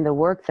behind the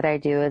work that I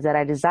do is that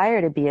I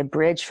desire to be a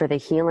bridge for the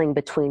healing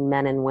between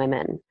men and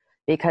women,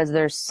 because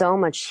there's so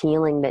much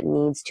healing that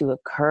needs to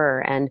occur.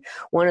 And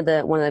one of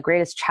the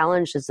greatest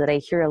challenges that I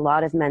hear a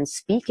lot of men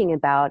speaking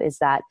about is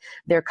that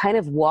they're kind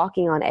of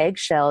walking on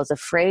eggshells,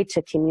 afraid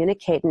to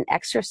communicate and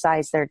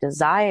exercise their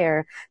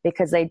desire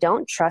because they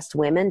don't trust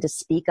women to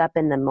speak up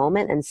in the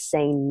moment and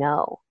say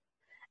no.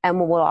 And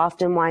what will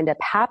often wind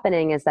up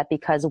happening is that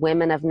because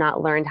women have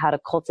not learned how to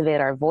cultivate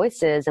our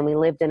voices, and we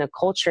lived in a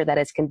culture that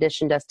has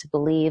conditioned us to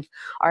believe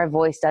our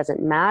voice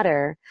doesn't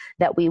matter,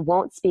 that we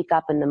won't speak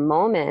up in the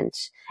moment,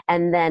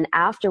 and then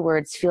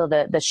afterwards feel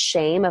the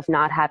shame of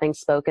not having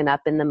spoken up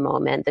in the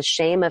moment, the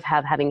shame of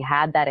having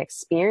had that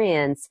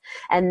experience,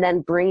 and then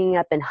bringing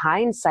up in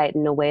hindsight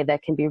in a way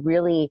that can be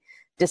really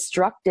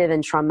destructive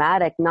and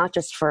traumatic, not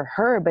just for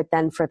her, but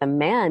then for the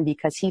man,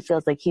 because he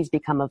feels like he's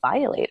become a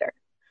violator.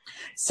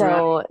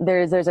 So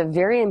there's a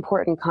very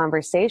important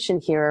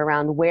conversation here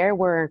around where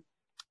we're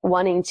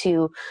wanting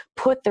to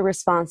put the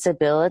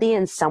responsibility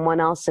in someone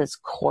else's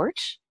court,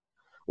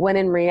 when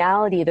in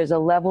reality, there's a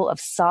level of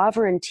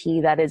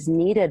sovereignty that is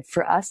needed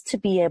for us to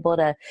be able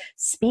to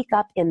speak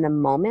up in the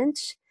moment,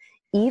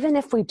 even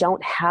if we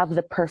don't have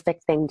the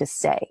perfect thing to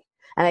say.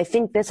 And I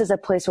think this is a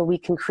place where we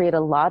can create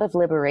a lot of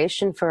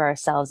liberation for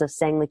ourselves of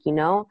saying, like, you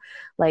know,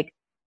 like,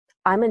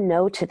 I'm a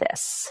no to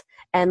this.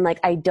 And like,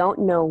 I don't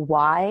know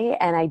why,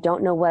 and I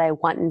don't know what I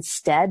want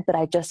instead, but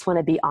I just want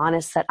to be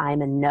honest that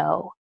I'm a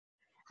no.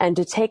 And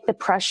to take the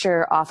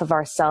pressure off of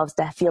ourselves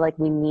to feel like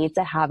we need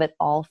to have it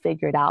all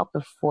figured out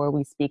before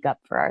we speak up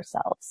for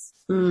ourselves.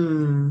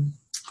 I'm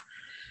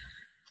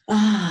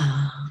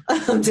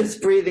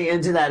just breathing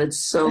into that. It's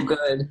so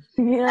good.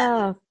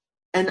 Yeah.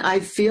 And I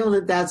feel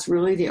that that's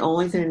really the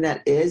only thing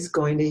that is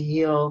going to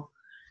heal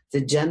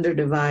the gender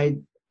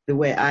divide, the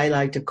way I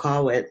like to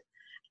call it.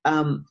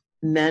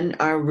 Men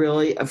are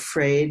really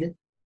afraid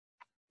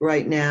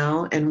right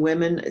now, and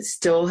women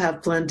still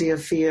have plenty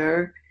of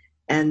fear.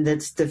 And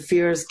that's the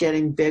fear is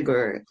getting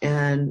bigger.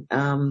 And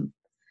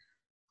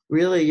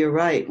really, you're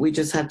right. We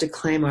just have to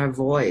claim our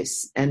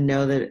voice and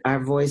know that our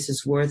voice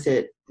is worth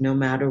it no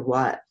matter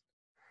what.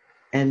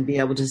 And be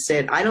able to say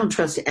it. I don't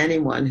trust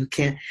anyone who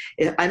can't.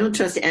 I don't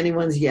trust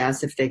anyone's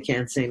yes if they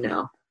can't say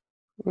no.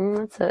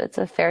 It's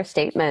a fair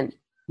statement.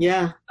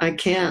 Yeah, I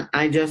can't.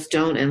 I just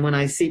don't. And when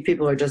I see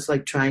people are just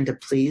like trying to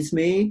please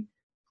me,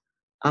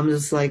 I'm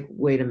just like,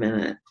 wait a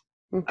minute.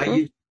 Are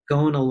you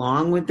going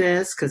along with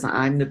this because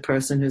I'm the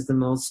person who's the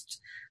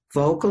most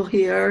vocal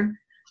here,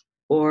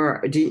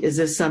 or is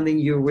this something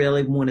you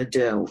really want to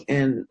do?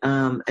 And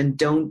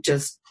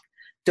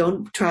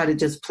don't try to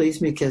just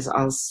please me because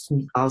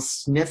I'll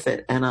sniff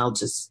it and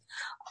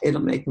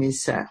it'll make me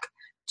sick.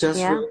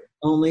 Just really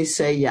only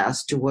say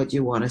yes to what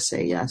you want to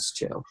say yes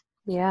to.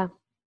 Yeah.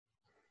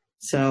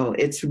 So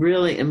it's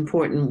really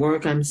important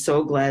work. I'm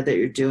so glad that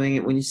you're doing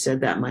it. When you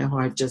said that, my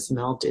heart just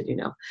melted,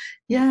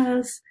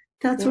 Yes.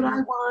 That's what I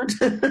want.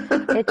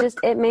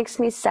 It makes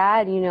me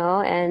sad,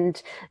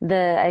 and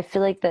I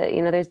feel like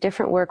there's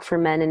different work for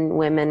men and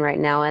women right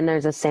now, and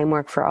there's the same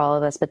work for all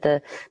of us. But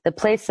the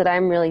place that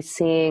I'm really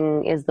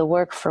seeing is the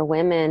work for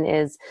women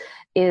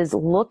is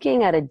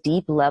looking at a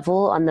deep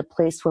level on the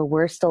place where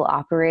we're still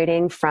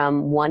operating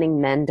from wanting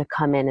men to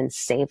come in and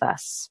save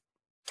us.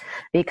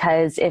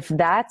 Because if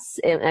that's,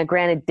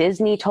 granted,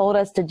 Disney told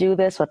us to do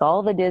this with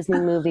all the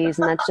Disney movies,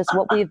 and that's just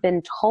what we've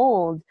been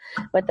told.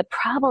 But the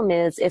problem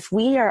is, if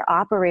we are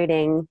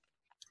operating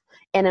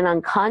in an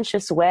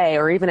unconscious way,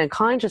 or even a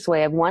conscious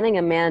way of wanting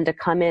a man to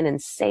come in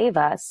and save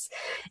us,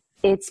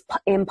 it's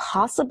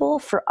impossible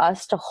for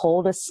us to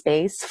hold a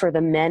space for the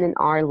men in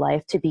our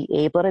life to be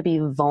able to be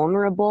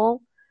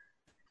vulnerable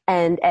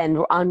and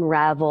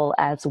unravel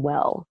as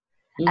well.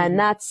 And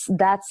that's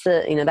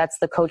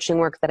the coaching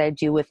work that I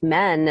do with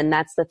men. And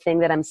that's the thing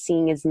that I'm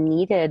seeing is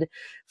needed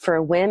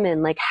for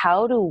women. Like,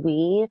 how do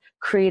we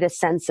create a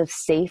sense of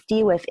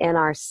safety within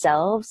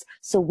ourselves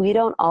so we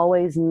don't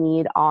always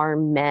need our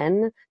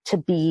men to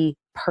be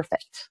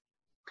perfect?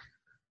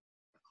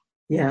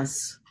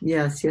 Yes.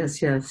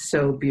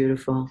 So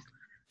beautiful.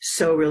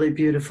 So really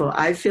beautiful.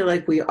 I feel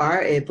like we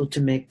are able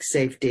to make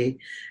safety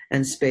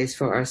and space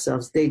for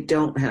ourselves. They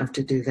don't have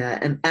to do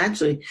that. And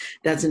actually,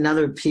 that's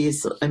another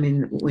piece. I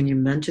mean, when you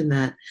mentioned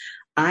that,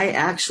 I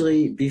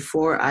actually,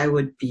 before I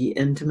would be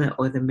intimate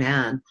with a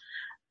man,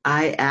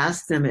 I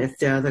ask them if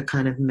they're the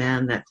kind of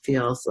man that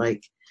feels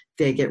like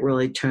they get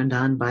really turned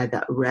on by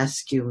that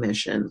rescue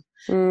mission.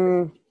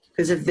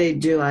 Because if they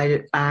do,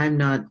 I'm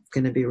not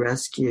going to be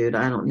rescued.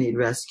 I don't need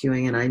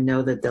rescuing. And I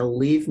know that they'll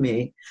leave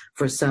me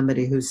for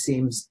somebody who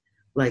seems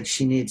like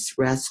she needs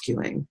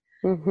rescuing.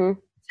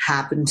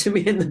 Happened to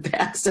me in the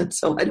past. And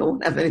so I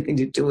don't have anything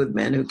to do with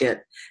men who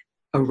get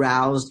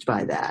aroused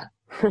by that.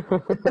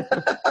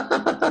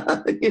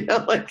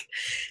 Like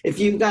if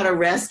you've got a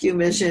rescue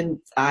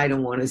mission, I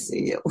don't want to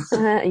see you.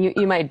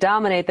 You might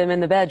dominate them in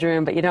the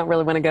bedroom, but you don't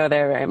really want to go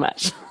there very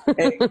much.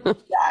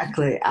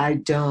 Exactly. I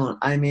don't.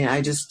 I mean,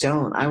 I just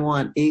don't. I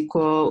want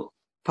equal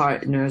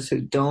partners who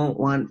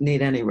don't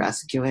need any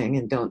rescuing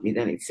and don't need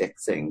any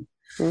fixing.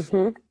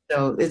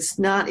 So it's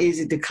not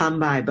easy to come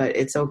by, but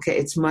it's okay.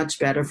 It's much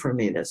better for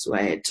me this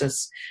way.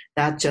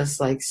 That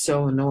just like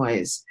so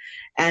annoys.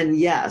 And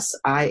yes,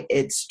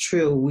 it's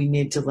true. We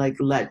need to like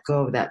let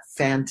go of that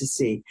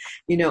fantasy.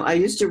 I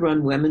used to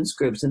run women's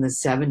groups in the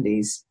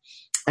 70s,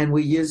 and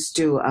we used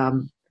to,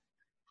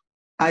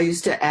 I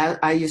used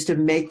to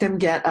make them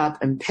get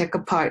up and pick a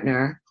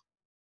partner,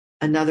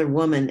 another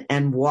woman,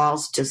 and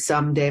waltz to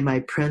Someday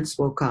My Prince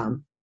Will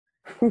Come.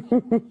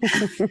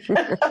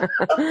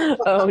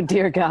 Oh,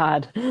 dear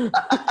God. And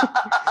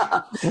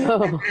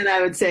I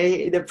would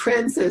say, the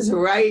prince is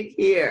right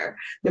here.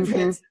 The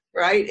prince is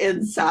right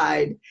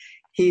inside.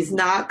 He's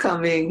not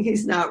coming.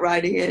 He's not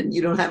riding in.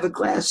 You don't have a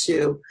glass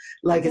shoe.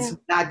 Like, it's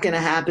not going to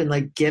happen.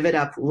 Like, give it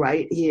up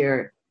right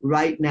here,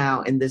 right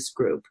now in this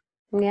group.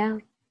 Yeah.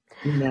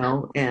 And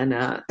well,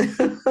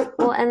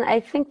 and I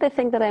think the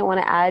thing that I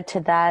want to add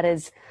to that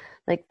is,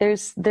 like,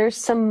 there's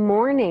some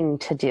mourning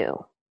to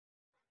do.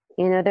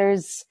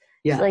 There's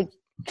like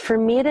for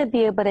me to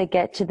be able to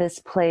get to this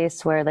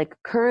place where, like,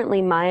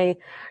 currently my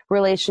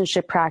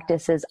relationship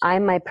practice is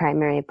I'm my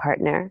primary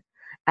partner.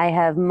 I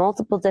have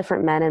multiple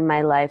different men in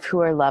my life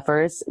who are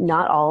lovers.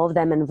 Not all of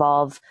them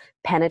involve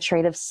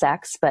penetrative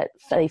sex, but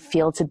they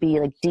feel to be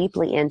like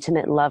deeply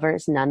intimate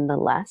lovers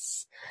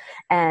nonetheless.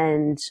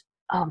 And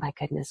oh my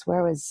goodness,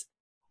 where was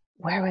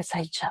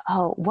I?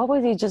 What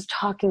was he just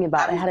talking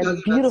about? I had a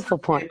beautiful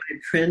point. My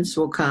prince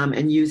will come,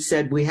 and you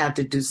said we have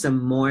to do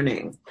some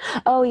mourning.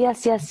 Oh,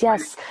 yes.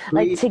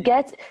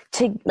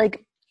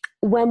 Like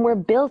when we're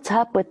built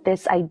up with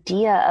this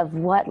idea of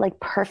what like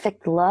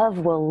perfect love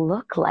will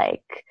look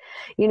like,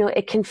 you know,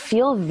 it can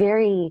feel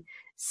very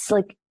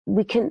like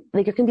there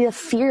can be a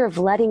fear of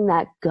letting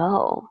that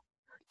go,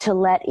 to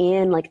let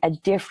in like a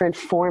different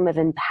form of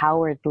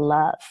empowered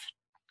love.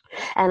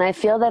 And I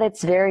feel that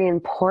it's very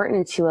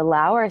important to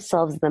allow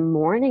ourselves the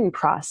mourning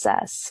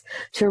process,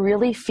 to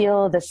really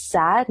feel the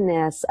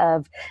sadness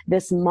of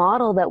this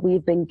model that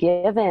we've been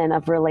given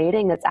of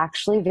relating that's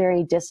actually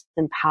very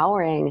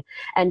disempowering,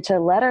 and to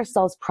let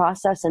ourselves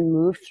process and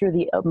move through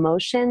the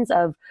emotions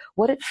of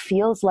what it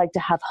feels like to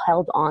have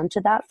held on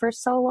to that for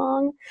so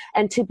long,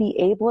 and to be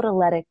able to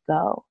let it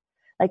go.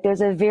 Like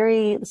there's a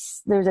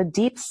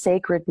deep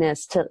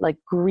sacredness to like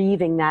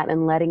grieving that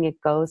and letting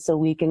it go, so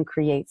we can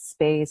create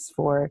space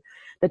for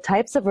the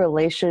types of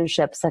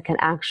relationships that can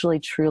actually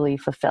truly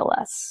fulfill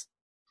us.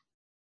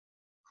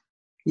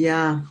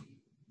 Yeah,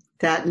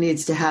 that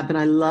needs to happen.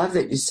 I love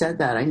that you said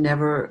that. I'm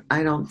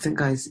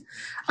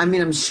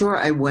sure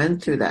I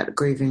went through that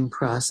grieving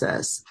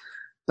process,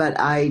 but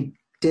I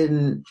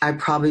wouldn't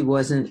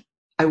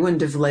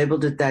have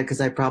labeled it that,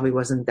 because I probably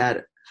wasn't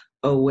that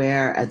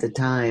aware at the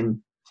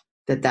time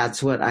that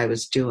that's what I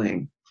was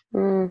doing.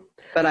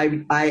 But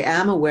I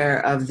am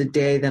aware of the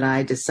day that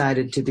I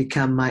decided to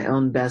become my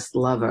own best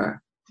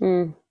lover.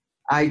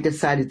 I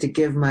decided to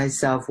give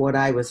myself what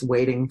I was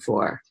waiting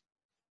for.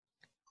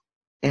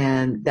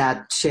 And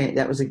that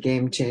was a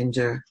game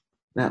changer.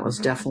 That was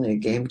definitely a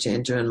game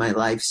changer in my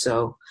life.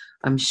 So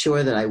I'm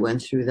sure that I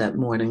went through that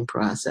mourning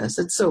process.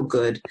 It's so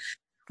good.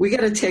 We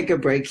got to take a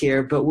break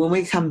here, but when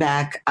we come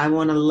back, I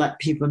want to let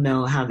people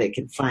know how they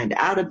can find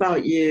out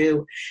about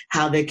you,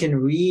 how they can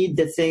read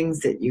the things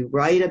that you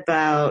write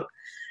about,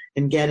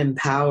 and get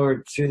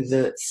empowered through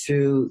the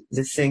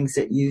things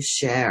that you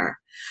share.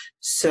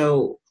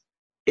 So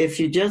if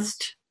you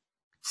just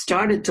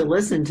started to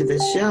listen to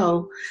this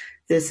show,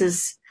 this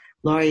is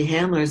Laurie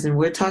Handlers, and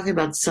we're talking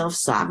about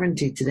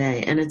self-sovereignty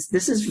today. And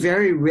this is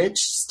very rich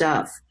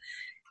stuff.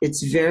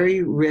 It's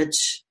very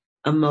rich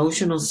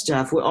emotional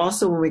stuff. We'll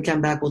also, when we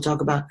come back, we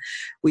talked about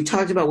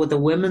what the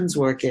women's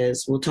work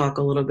is. We'll talk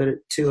a little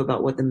bit too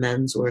about what the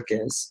men's work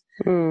is.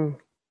 And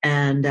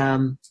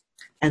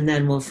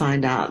then we'll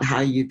find out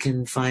how you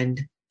can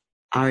find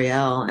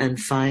Ariel and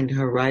find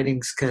her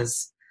writings,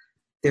 because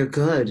they're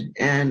good.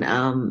 And,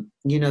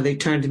 they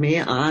turned me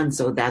on.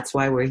 So that's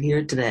why we're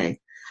here today.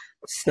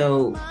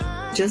 So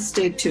just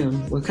stay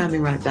tuned. We're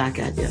coming right back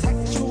at you.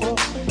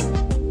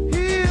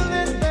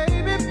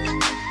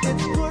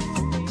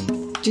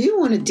 Do you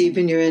want to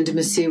deepen your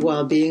intimacy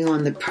while being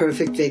on the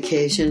perfect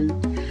vacation?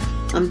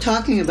 I'm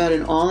talking about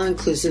an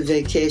all-inclusive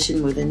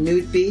vacation with a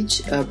nude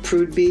beach, a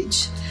prude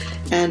beach,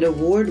 and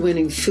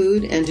award-winning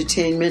food,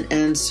 entertainment,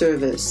 and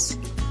service.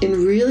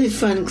 In really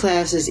fun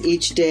classes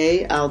each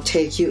day, I'll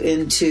take you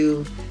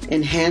into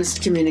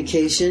enhanced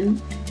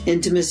communication,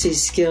 intimacy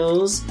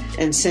skills,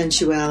 and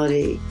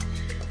sensuality.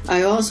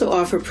 I also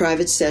offer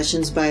private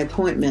sessions by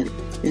appointment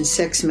in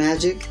sex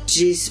magic,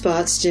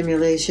 G-spot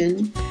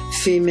stimulation,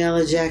 female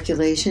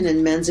ejaculation,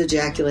 and men's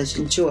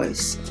ejaculation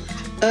choice.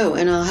 Oh,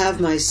 and I'll have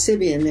my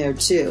Sybian there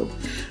too,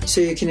 so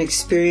you can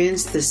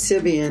experience the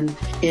Sybian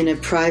in a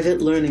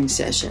private learning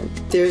session.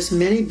 There's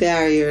many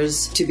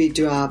barriers to be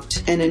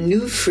dropped and a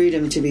new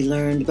freedom to be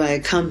learned by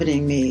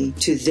accompanying me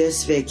to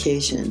this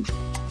vacation.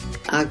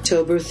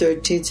 October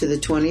 13th to the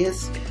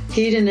 20th,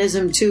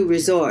 Hedonism 2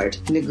 Resort,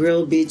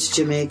 Negril Beach,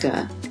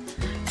 Jamaica.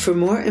 For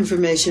more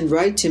information,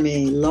 write to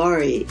me,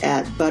 Laurie,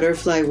 at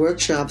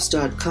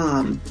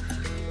butterflyworkshops.com.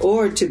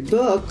 Or to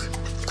book,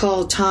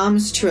 call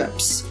Tom's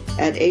Trips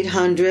at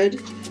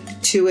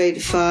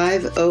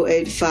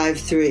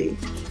 800-285-0853.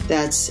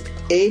 That's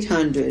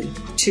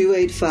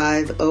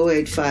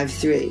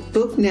 800-285-0853.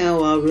 Book now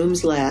while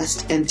rooms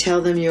last, and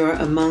tell them you're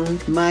among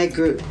my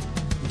group.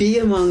 Be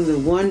among the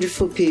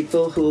wonderful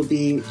people who will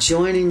be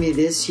joining me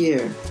this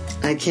year.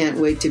 I can't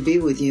wait to be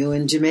with you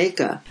in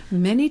Jamaica.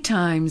 Many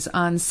times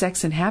on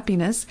Sex and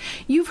Happiness,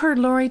 you've heard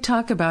Laurie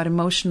talk about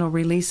emotional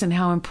release and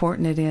how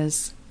important it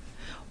is.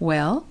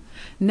 Well,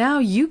 now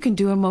you can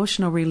do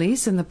emotional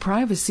release in the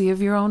privacy of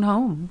your own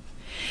home.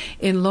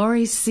 In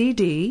Laurie's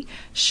CD,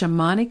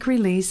 Shamanic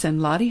Release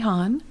and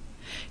Latihan,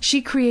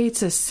 she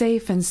creates a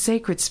safe and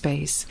sacred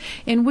space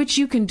in which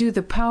you can do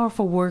the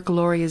powerful work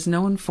Laurie is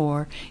known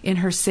for in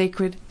her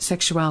sacred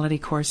sexuality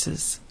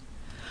courses.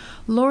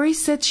 Laurie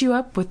sets you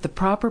up with the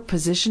proper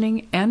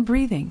positioning and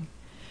breathing.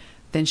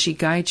 Then she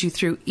guides you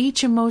through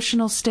each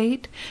emotional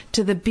state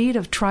to the beat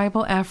of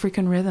tribal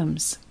African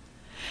rhythms.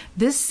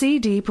 This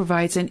CD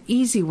provides an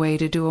easy way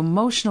to do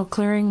emotional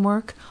clearing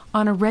work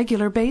on a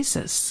regular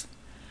basis.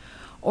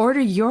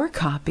 Order your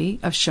copy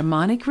of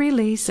Shamanic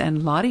Release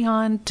and Lottie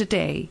Hahn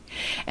today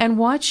and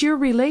watch your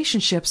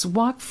relationships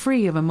walk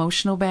free of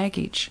emotional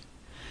baggage.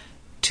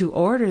 To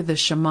order the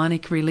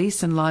Shamanic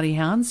Release and Lottie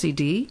Hahn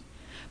CD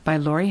by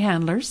Laurie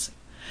Handlers,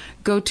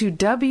 go to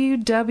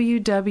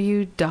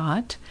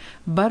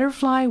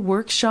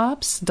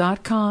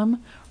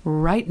www.butterflyworkshops.com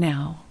right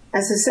now.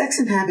 As a sex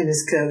and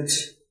happiness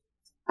coach,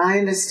 I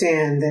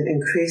understand that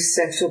increased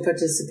sexual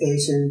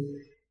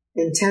participation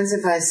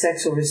intensifies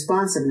sexual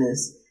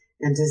responsiveness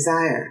and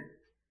desire,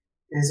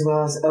 as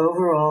well as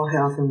overall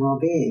health and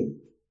well-being.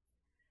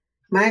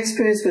 My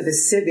experience with the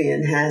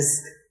Sybian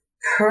has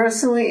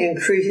personally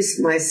increased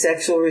my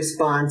sexual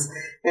response,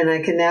 and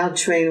I can now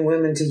train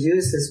women to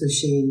use this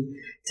machine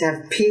to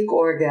have peak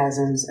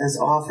orgasms as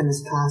often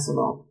as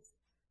possible.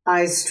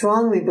 I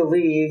strongly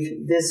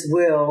believe this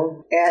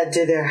will add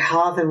to their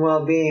health and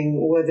well-being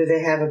whether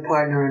they have a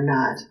partner or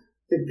not.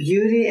 The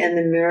beauty and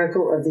the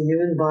miracle of the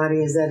human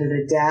body is that it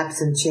adapts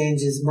and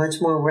changes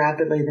much more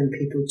rapidly than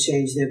people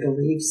change their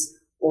beliefs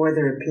or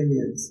their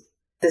opinions.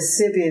 The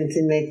Sybian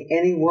can make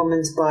any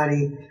woman's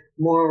body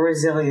more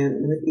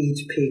resilient with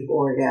each peak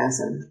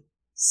orgasm.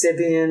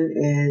 Sybian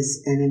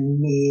is an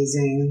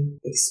amazing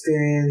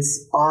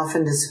experience,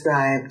 often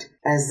described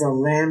as the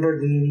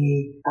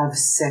Lamborghini of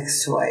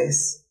sex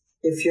toys.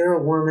 If you're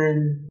a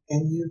woman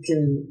and you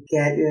can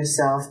get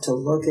yourself to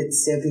look at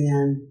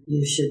Sybian,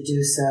 you should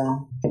do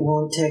so. It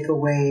won't take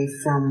away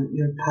from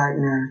your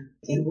partner.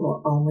 It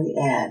will only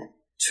add.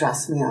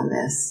 Trust me on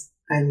this.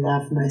 I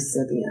love my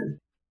Sybian.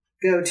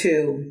 Go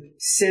to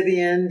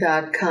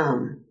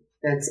Sybian.com.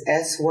 That's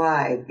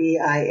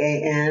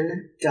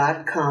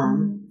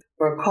SYBIAN.com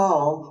or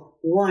call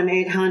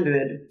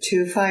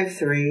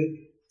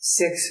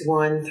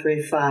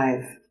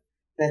 1-800-253-6135.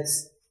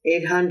 That's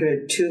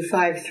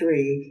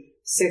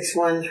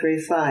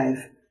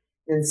 800-253-6135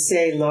 and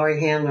say Laurie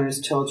Handlers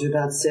told you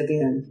about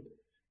Sybian.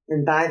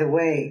 And by the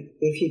way,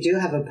 if you do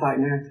have a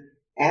partner,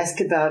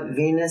 ask about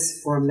Venus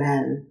for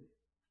Men.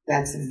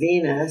 That's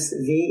Venus,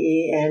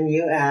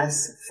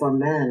 VENUS, for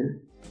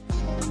men.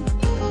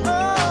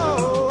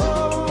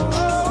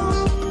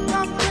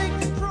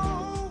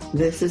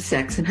 This is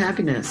Sex and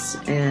Happiness,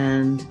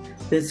 and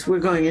we're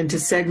going into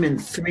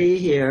segment 3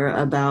 here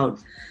about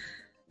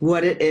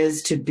what it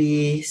is to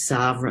be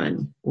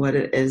sovereign, what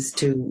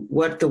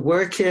the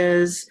work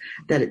is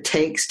that it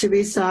takes to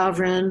be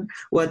sovereign,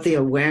 what the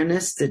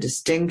awareness, the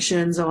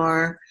distinctions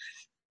are,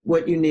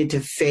 what you need to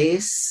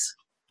face.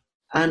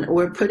 And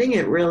we're putting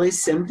it really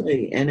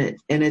simply, and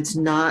it's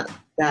not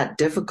that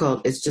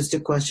difficult. It's just a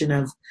question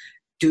of,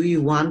 do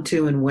you want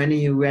to, and when are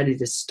you ready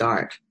to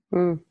start?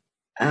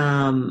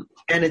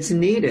 And it's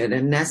needed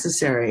and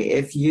necessary.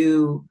 If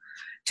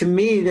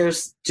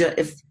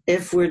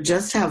we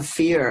just have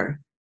fear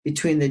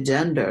between the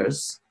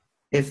genders,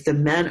 if the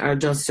men are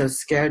just so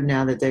scared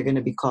now that they're going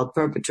to be called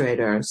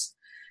perpetrators,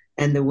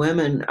 and the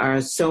women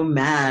are so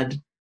mad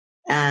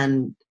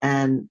and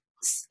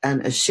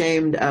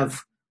ashamed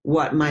of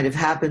what might have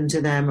happened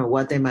to them or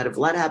what they might have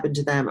let happen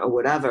to them or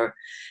whatever,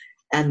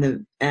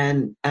 and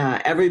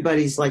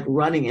everybody's like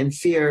running in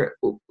fear,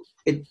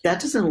 that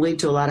doesn't lead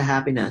to a lot of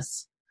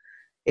happiness.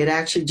 It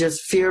actually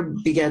just fear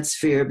begets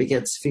fear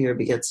begets fear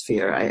begets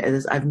fear.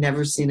 I've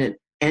never seen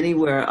it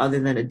anywhere other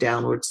than a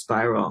downward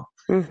spiral.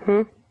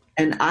 Mm-hmm.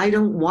 And I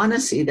don't want to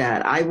see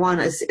that.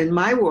 In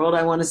my world,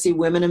 I want to see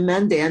women and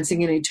men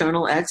dancing in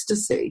eternal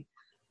ecstasy.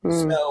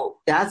 So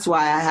that's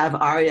why I have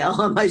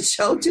Ariel on my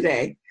show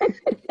today.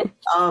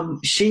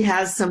 She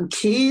has some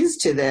keys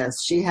to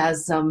this. She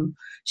has some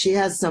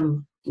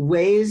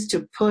ways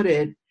to put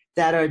it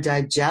that are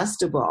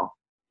digestible.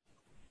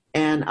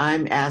 And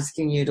I'm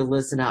asking you to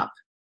listen up.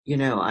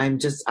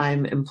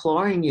 I'm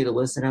imploring you to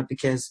listen up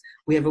because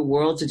we have a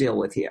world to deal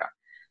with here.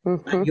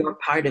 Mm-hmm. You're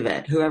part of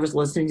it. Whoever's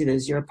listening to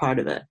this, you're a part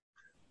of it.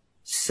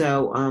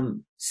 So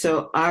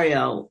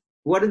Ariel,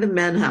 what do the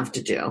men have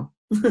to do?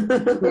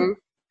 Mm-hmm.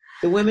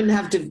 The women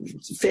have to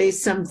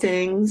face some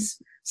things,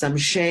 some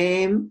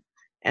shame,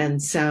 and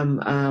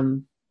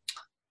some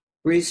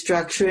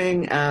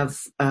restructuring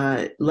of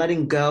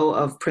letting go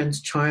of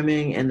Prince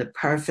Charming and the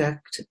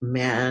perfect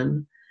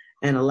man,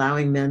 and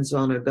allowing men's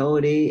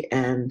vulnerability,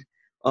 and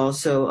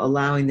also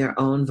allowing their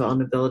own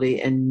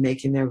vulnerability and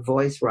making their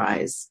voice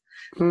rise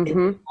in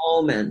the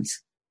moment,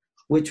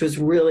 which was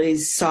really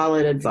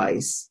solid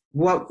advice.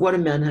 What do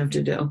men have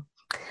to do?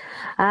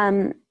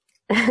 I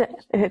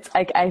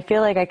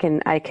feel like I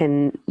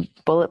can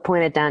bullet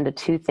point it down to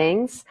 2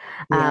 things.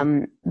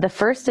 Yeah. The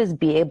first is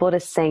be able to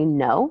say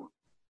no.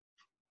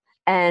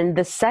 And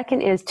the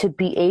second is to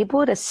be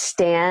able to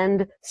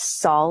stand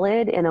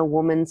solid in a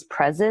woman's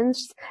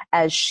presence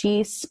as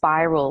she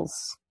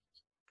spirals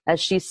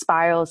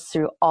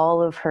through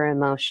all of her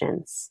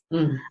emotions.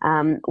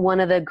 One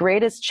of the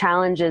greatest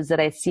challenges that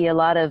I see a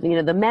lot of,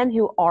 the men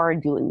who are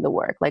doing the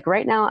work, like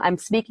right now I'm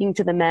speaking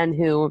to the men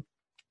who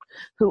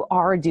who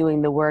are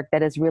doing the work,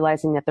 that is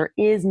realizing that there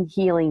is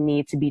healing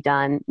needing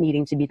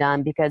to be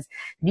done, because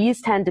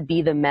these tend to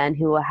be the men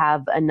who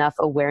have enough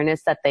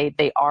awareness that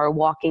they are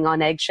walking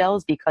on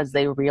eggshells, because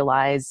they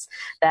realize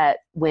that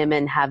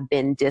women have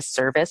been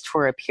disserviced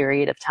for a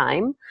period of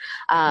time.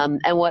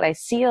 And what I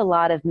see a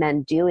lot of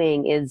men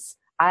doing is,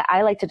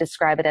 I like to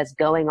describe it as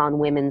going on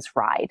women's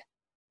ride.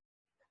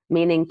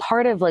 Meaning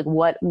part of like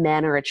what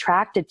men are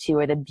attracted to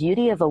are the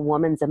beauty of a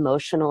woman's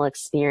emotional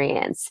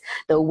experience,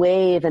 the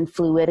wave and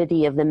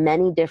fluidity of the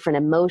many different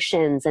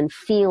emotions and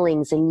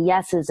feelings and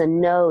yeses and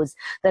nos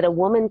that a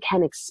woman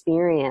can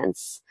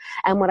experience.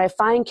 And what I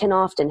find can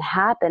often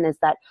happen is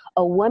that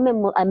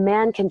a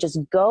man can just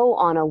go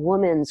on a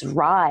woman's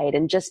ride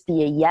and just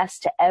be a yes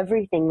to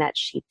everything that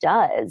she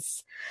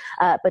does.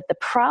 But the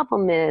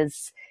problem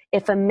is,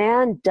 if a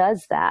man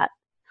does that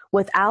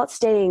without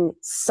staying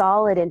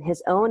solid in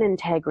his own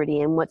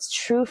integrity and what's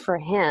true for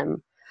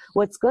him,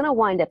 what's going to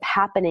wind up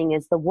happening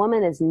is the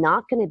woman is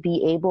not going to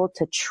be able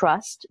to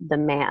trust the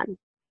man.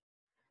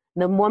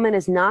 The woman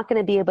is not going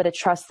to be able to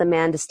trust the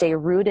man to stay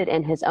rooted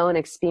in his own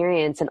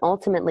experience. And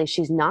ultimately,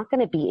 she's not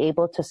going to be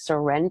able to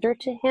surrender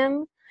to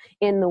him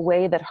in the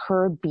way that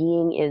her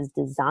being is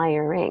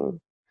desiring.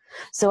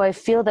 So I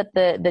feel that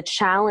the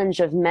challenge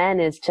of men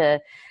is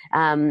to,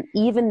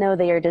 even though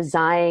they are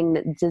desiring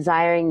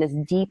this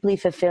deeply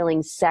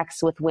fulfilling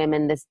sex with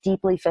women, this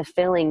deeply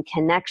fulfilling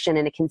connection,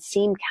 and it can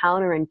seem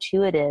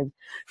counterintuitive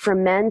for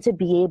men to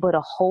be able to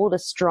hold a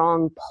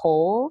strong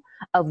pull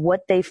of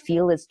what they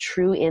feel is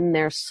true in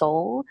their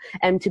soul,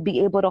 and to be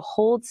able to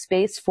hold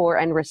space for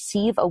and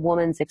receive a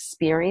woman's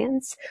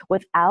experience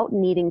without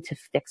needing to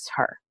fix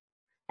her.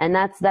 And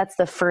that's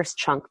the first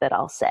chunk that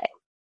I'll say.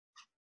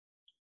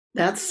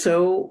 That's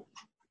so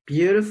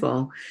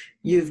beautiful.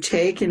 You've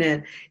taken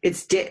it.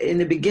 In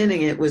the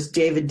beginning, it was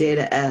David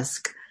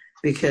Deida-esque,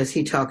 because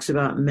he talks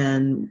about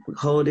men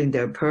holding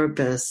their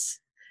purpose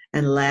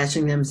and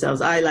lashing themselves.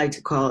 I like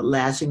to call it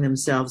lashing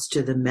themselves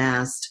to the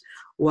mast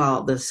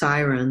while the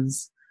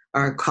sirens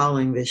are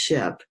calling the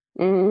ship.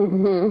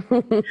 Mm-hmm.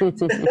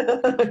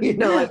 You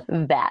know, like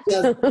that.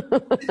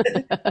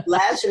 Just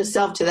lash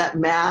yourself to that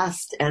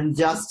mast and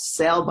just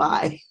sail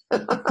by.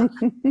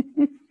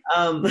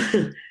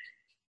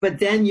 But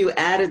then you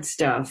added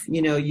stuff,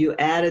 you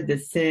added the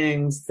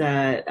things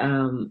that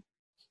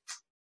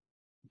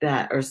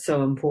that are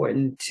so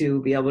important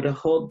to be able to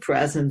hold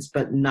presence,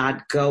 but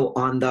not go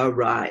on the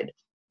ride.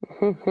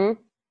 Mm-hmm.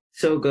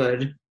 So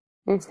good.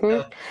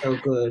 Mm-hmm. So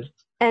good.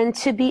 And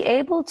to be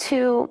able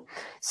to,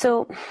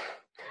 so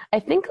I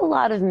think a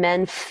lot of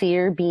men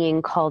fear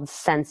being called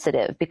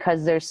sensitive,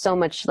 because there's so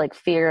much like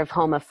fear of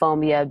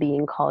homophobia,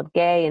 being called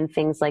gay and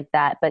things like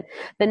that. But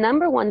the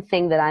number one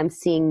thing that I'm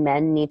seeing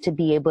men need to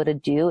be able to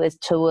do is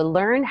to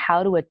learn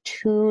how to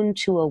attune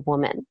to a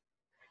woman.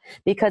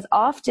 Because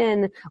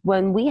often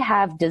when we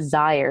have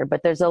desire,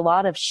 but there's a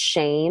lot of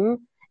shame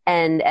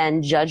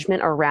and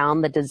judgment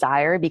around the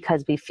desire,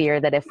 because we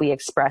fear that if we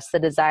express the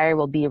desire,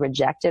 we'll be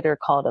rejected or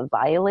called a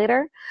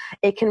violator,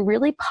 it can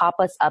really pop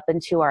us up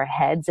into our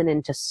heads and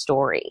into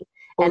story.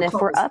 Or and if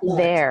we're up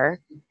there,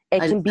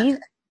 it can be...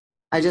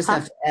 I just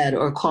have to add,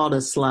 or called a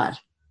slut.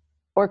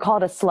 Or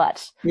called a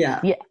slut.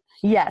 Yeah.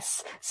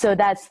 Yes. So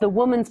that's the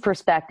woman's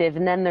perspective.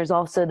 And then there's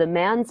also the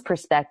man's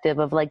perspective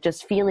of like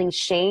just feeling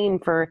shame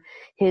for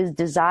his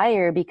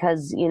desire,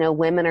 because,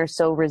 women are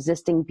so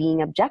resisting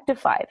being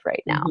objectified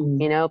right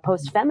now,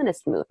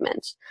 post-feminist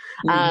movement.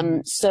 Mm-hmm.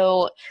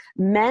 So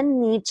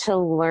men need to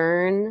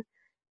learn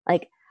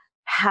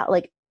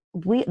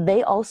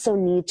they also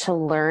need to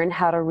learn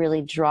how to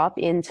really drop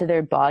into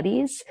their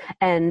bodies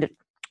and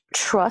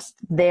trust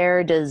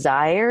their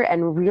desire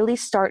and really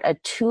start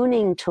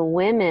attuning to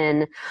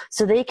women,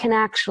 so they can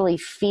actually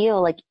feel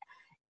like,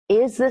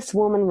 is this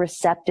woman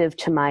receptive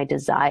to my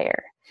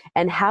desire?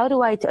 And how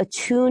do I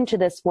attune to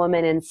this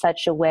woman in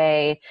such a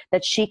way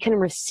that she can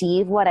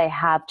receive what I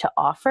have to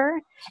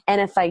offer?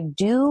 And if I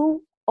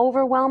do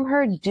overwhelm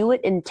her, do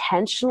it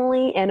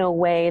intentionally in a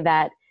way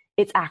that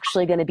it's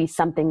actually going to be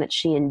something that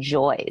she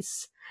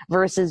enjoys,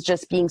 versus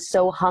just being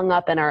so hung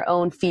up in our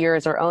own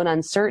fears, our own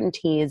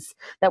uncertainties,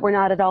 that we're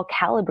not at all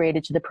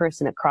calibrated to the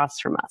person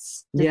across from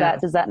us.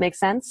 Does that make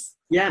sense?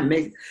 Yeah,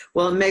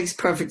 it makes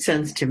perfect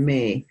sense to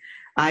me.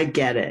 I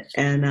get it.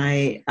 And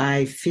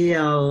I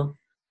feel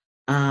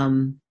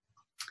like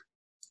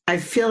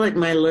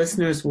my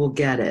listeners will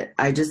get it.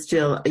 I just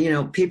feel,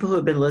 people who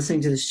have been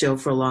listening to the show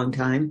for a long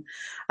time,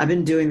 I've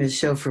been doing this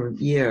show for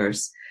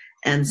years.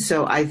 And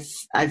so I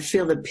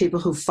feel that people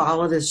who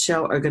follow this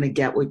show are going to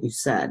get what you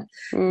said.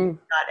 Not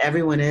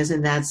everyone is,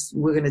 and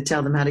we're going to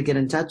tell them how to get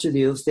in touch with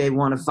you if they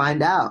want to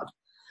find out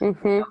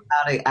how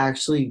to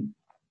actually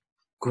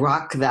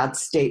grok that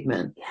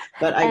statement.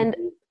 But I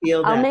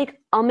feel that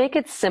I'll make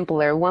it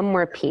simpler. One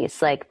more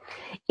piece, like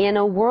in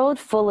a world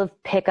full of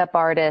pickup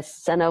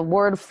artists and a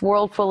world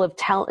full of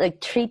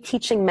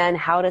teaching men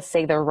how to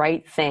say the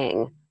right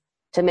thing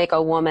to make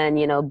a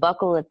woman,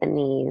 buckle at the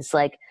knees,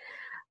 like,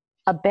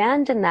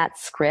 abandon that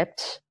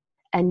script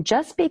and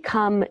just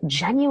become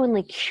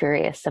genuinely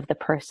curious of the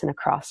person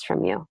across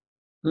from you.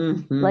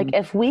 Mm-hmm. Like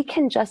if we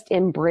can just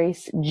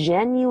embrace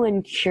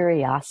genuine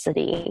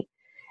curiosity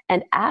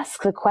and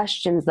ask the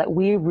questions that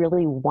we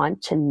really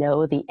want to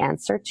know the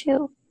answer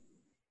to,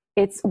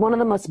 it's one of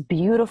the most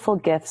beautiful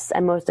gifts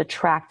and most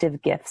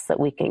attractive gifts that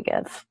we can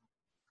give.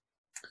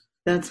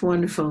 That's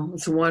wonderful.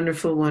 It's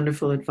wonderful,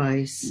 wonderful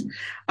advice.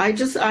 I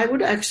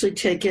would actually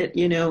take it,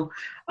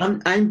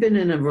 I've been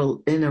in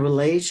a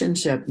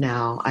relationship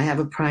now. I have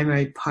a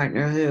primary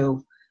partner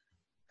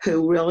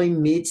who really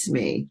meets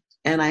me.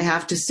 And I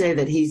have to say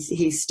that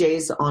he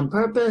stays on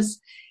purpose.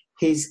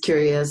 He's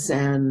curious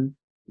and,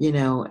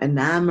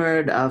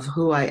 enamored of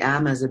who I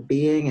am as a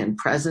being and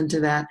present to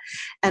that.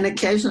 And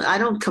occasionally, I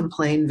don't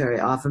complain very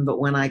often, but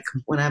when I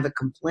have a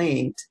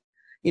complaint,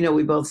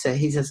 we both say,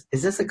 he says,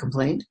 "Is this a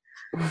complaint?"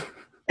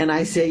 And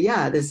I say,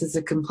 "Yeah, this is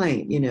a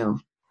complaint,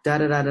 da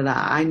da da da da.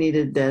 I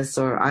needed this,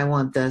 or I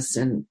want this,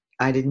 and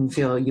I didn't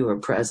feel you were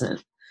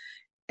present."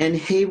 And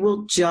he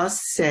will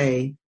just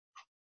say,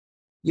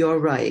 "You're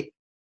right.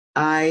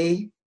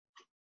 I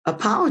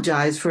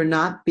apologize for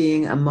not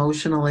being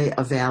emotionally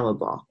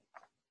available."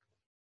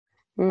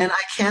 And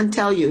I can't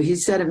tell you, he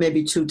said it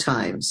maybe 2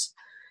 times.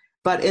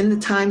 But in the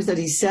times that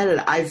he said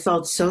it, I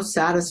felt so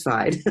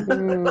satisfied.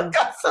 Like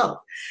I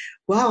felt,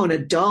 wow, an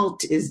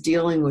adult is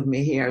dealing with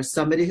me here.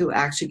 Somebody who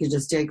actually can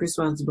just take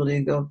responsibility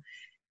and go,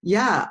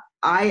 yeah,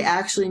 I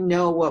actually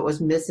know what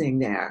was missing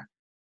there.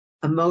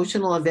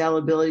 Emotional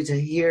availability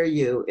to hear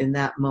you in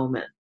that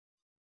moment.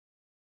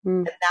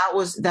 And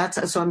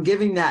so I'm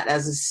giving that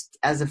as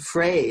a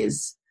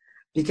phrase,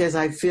 because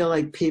I feel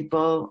like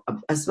people,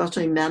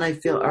 especially men, I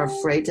feel are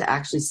afraid to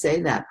actually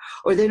say that,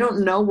 or they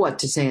don't know what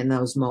to say in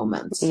those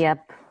moments. Yep.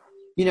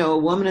 A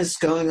woman is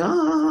going,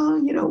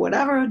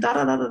 whatever, da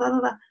da da da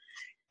da da.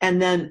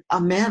 And then a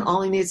man,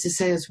 all he needs to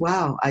say is,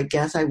 wow, I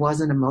guess I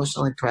wasn't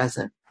emotionally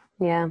present.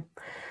 Yeah.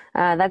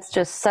 That's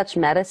just such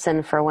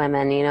medicine for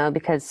women,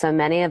 because so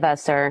many of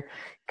us are,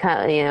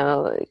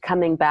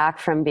 coming back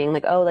from being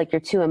like, oh, like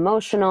you're too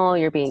emotional,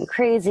 you're being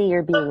crazy,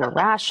 you're being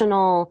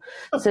irrational.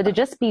 So to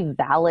just be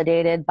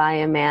validated by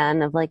a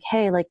man of like,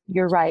 hey, like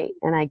you're right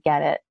and I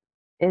get it,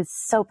 is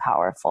so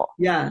powerful.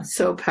 Yeah,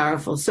 so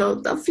powerful.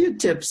 So a few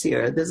tips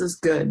here. This is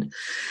good.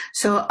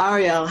 So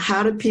Ariel,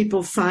 how do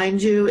people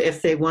find you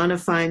if they want to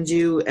find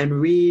you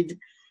and read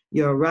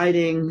your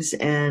writings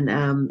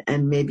and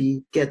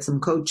maybe get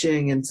some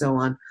coaching and so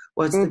on?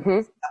 What's the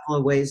couple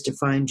of ways to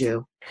find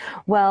you?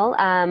 Well,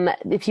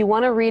 if you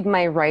want to read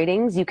my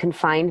writings, you can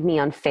find me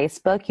on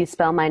Facebook. You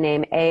spell my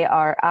name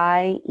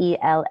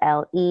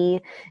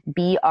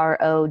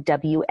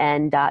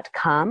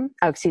ARIELLEBROWN.com.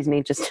 Oh, excuse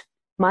me, just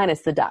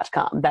minus the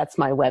 .com. That's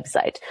my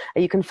website.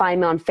 You can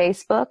find me on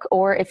Facebook,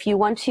 or if you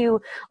want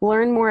to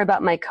learn more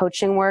about my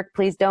coaching work,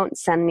 please don't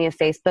send me a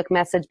Facebook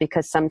message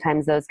because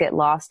sometimes those get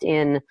lost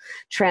in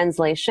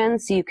translation.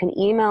 So you can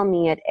email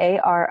me at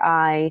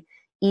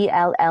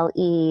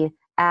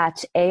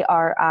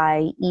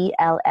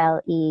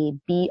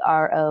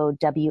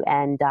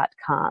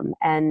ARIELLEBROWN.com.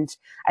 And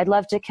I'd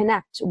love to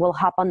connect. We'll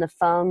hop on the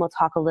phone. We'll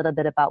talk a little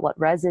bit about what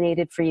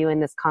resonated for you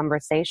in this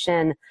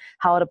conversation,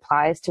 how it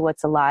applies to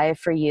what's alive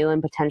for you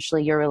and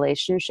potentially your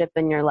relationship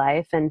in your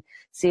life, and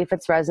see if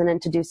it's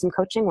resonant to do some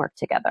coaching work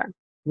together.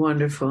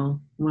 Wonderful.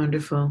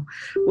 Wonderful.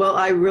 Well,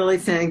 I really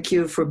thank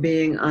you for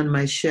being on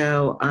my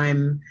show.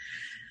 I'm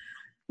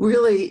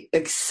really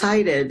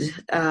excited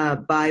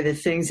by the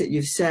things that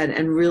you've said,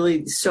 and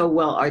really so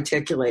well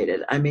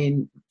articulated. I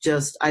mean,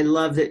 I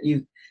love that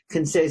you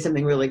can say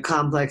something really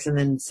complex and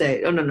then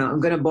say, oh, no,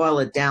 I'm going to boil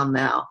it down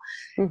now.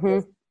 Mm-hmm.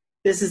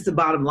 This is the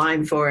bottom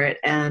line for it.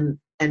 And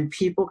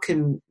people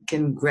can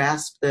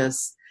grasp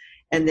this,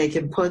 and they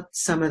can put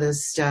some of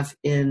this stuff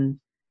into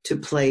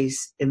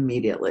place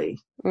immediately.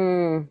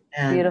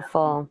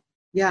 Beautiful.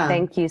 Yeah.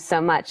 Thank you so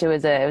much. It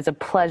was a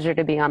pleasure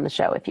to be on the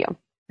show with you.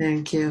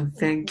 Thank you.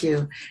 Thank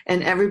you.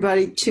 And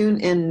everybody tune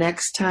in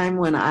next time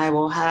when I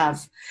will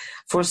have,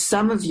 for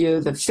some of you,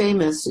 the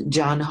famous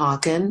John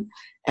Hawken.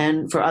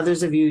 And for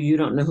others of you, you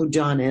don't know who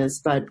John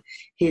is, but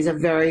he's a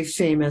very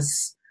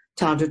famous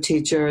Tantra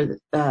teacher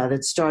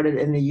that started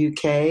in the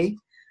UK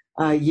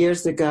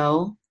years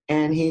ago.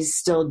 And he's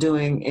still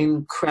doing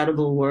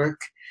incredible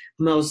work,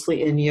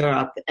 mostly in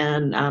Europe.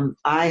 And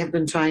I have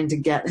been trying to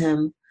get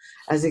him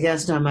as a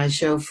guest on my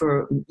show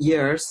for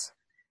years,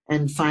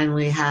 and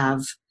finally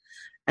have.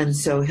 And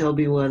so he'll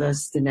be with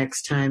us the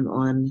next time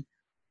on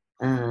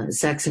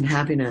Sex and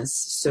Happiness.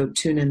 So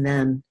tune in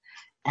then.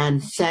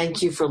 And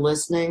thank you for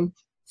listening.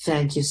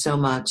 Thank you so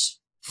much.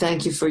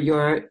 Thank you for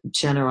your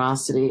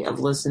generosity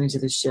of listening to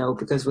the show,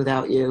 because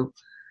without you,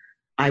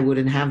 I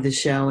wouldn't have the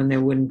show and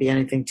there wouldn't be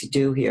anything to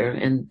do here.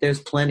 And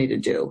there's plenty to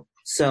do.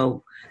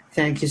 So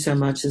thank you so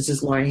much. This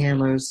is Laurie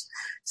Handlers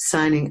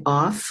signing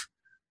off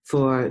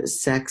for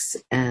Sex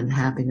and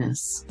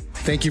Happiness.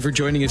 Thank you for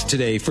joining us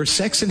today for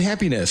Sex and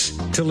Happiness.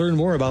 To learn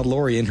more about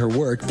Laurie and her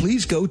work,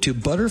 please go to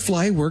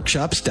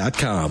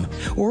butterflyworkshops.com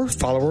or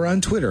follow her on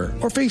Twitter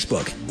or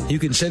Facebook. You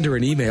can send her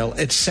an email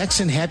at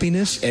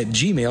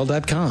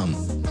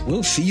sexandhappiness@gmail.com.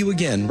 We'll see you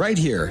again right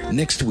here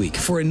next week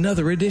for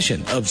another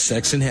edition of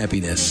Sex and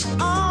Happiness.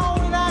 Oh,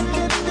 when I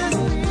get this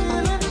feeling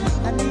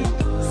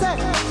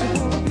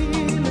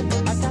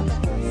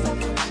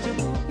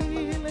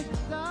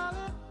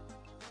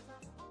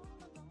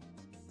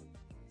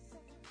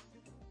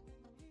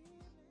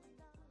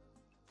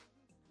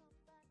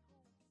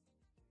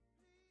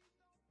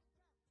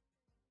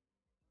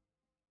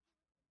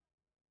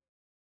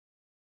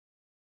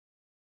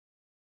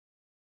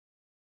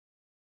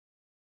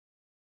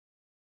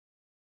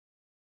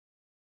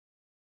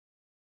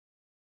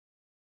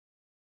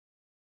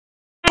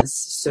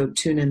Happiness. So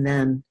tune in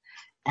then.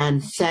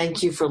 And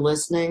thank you for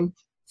listening.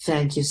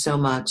 Thank you so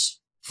much.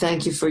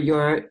 Thank you for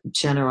your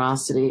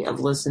generosity of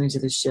listening to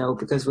the show,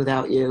 because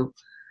without you,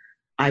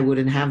 I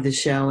wouldn't have the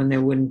show and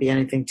there wouldn't be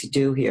anything to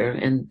do here.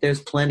 And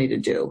there's plenty to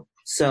do.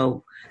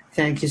 So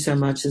thank you so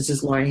much. This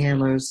is Laurie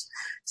Handlers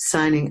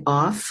signing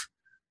off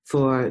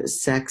for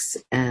Sex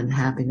and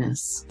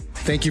Happiness.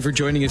 Thank you for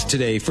joining us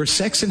today for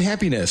Sex and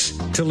Happiness.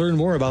 To learn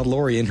more about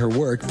Laurie and her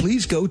work,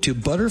 please go to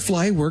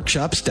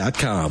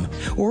butterflyworkshops.com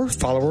or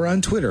follow her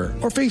on Twitter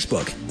or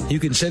Facebook. You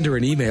can send her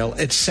an email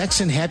at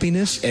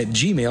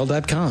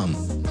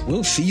sexandhappiness@gmail.com.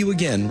 We'll see you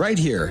again right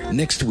here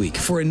next week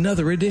for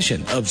another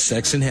edition of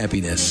Sex and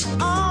Happiness.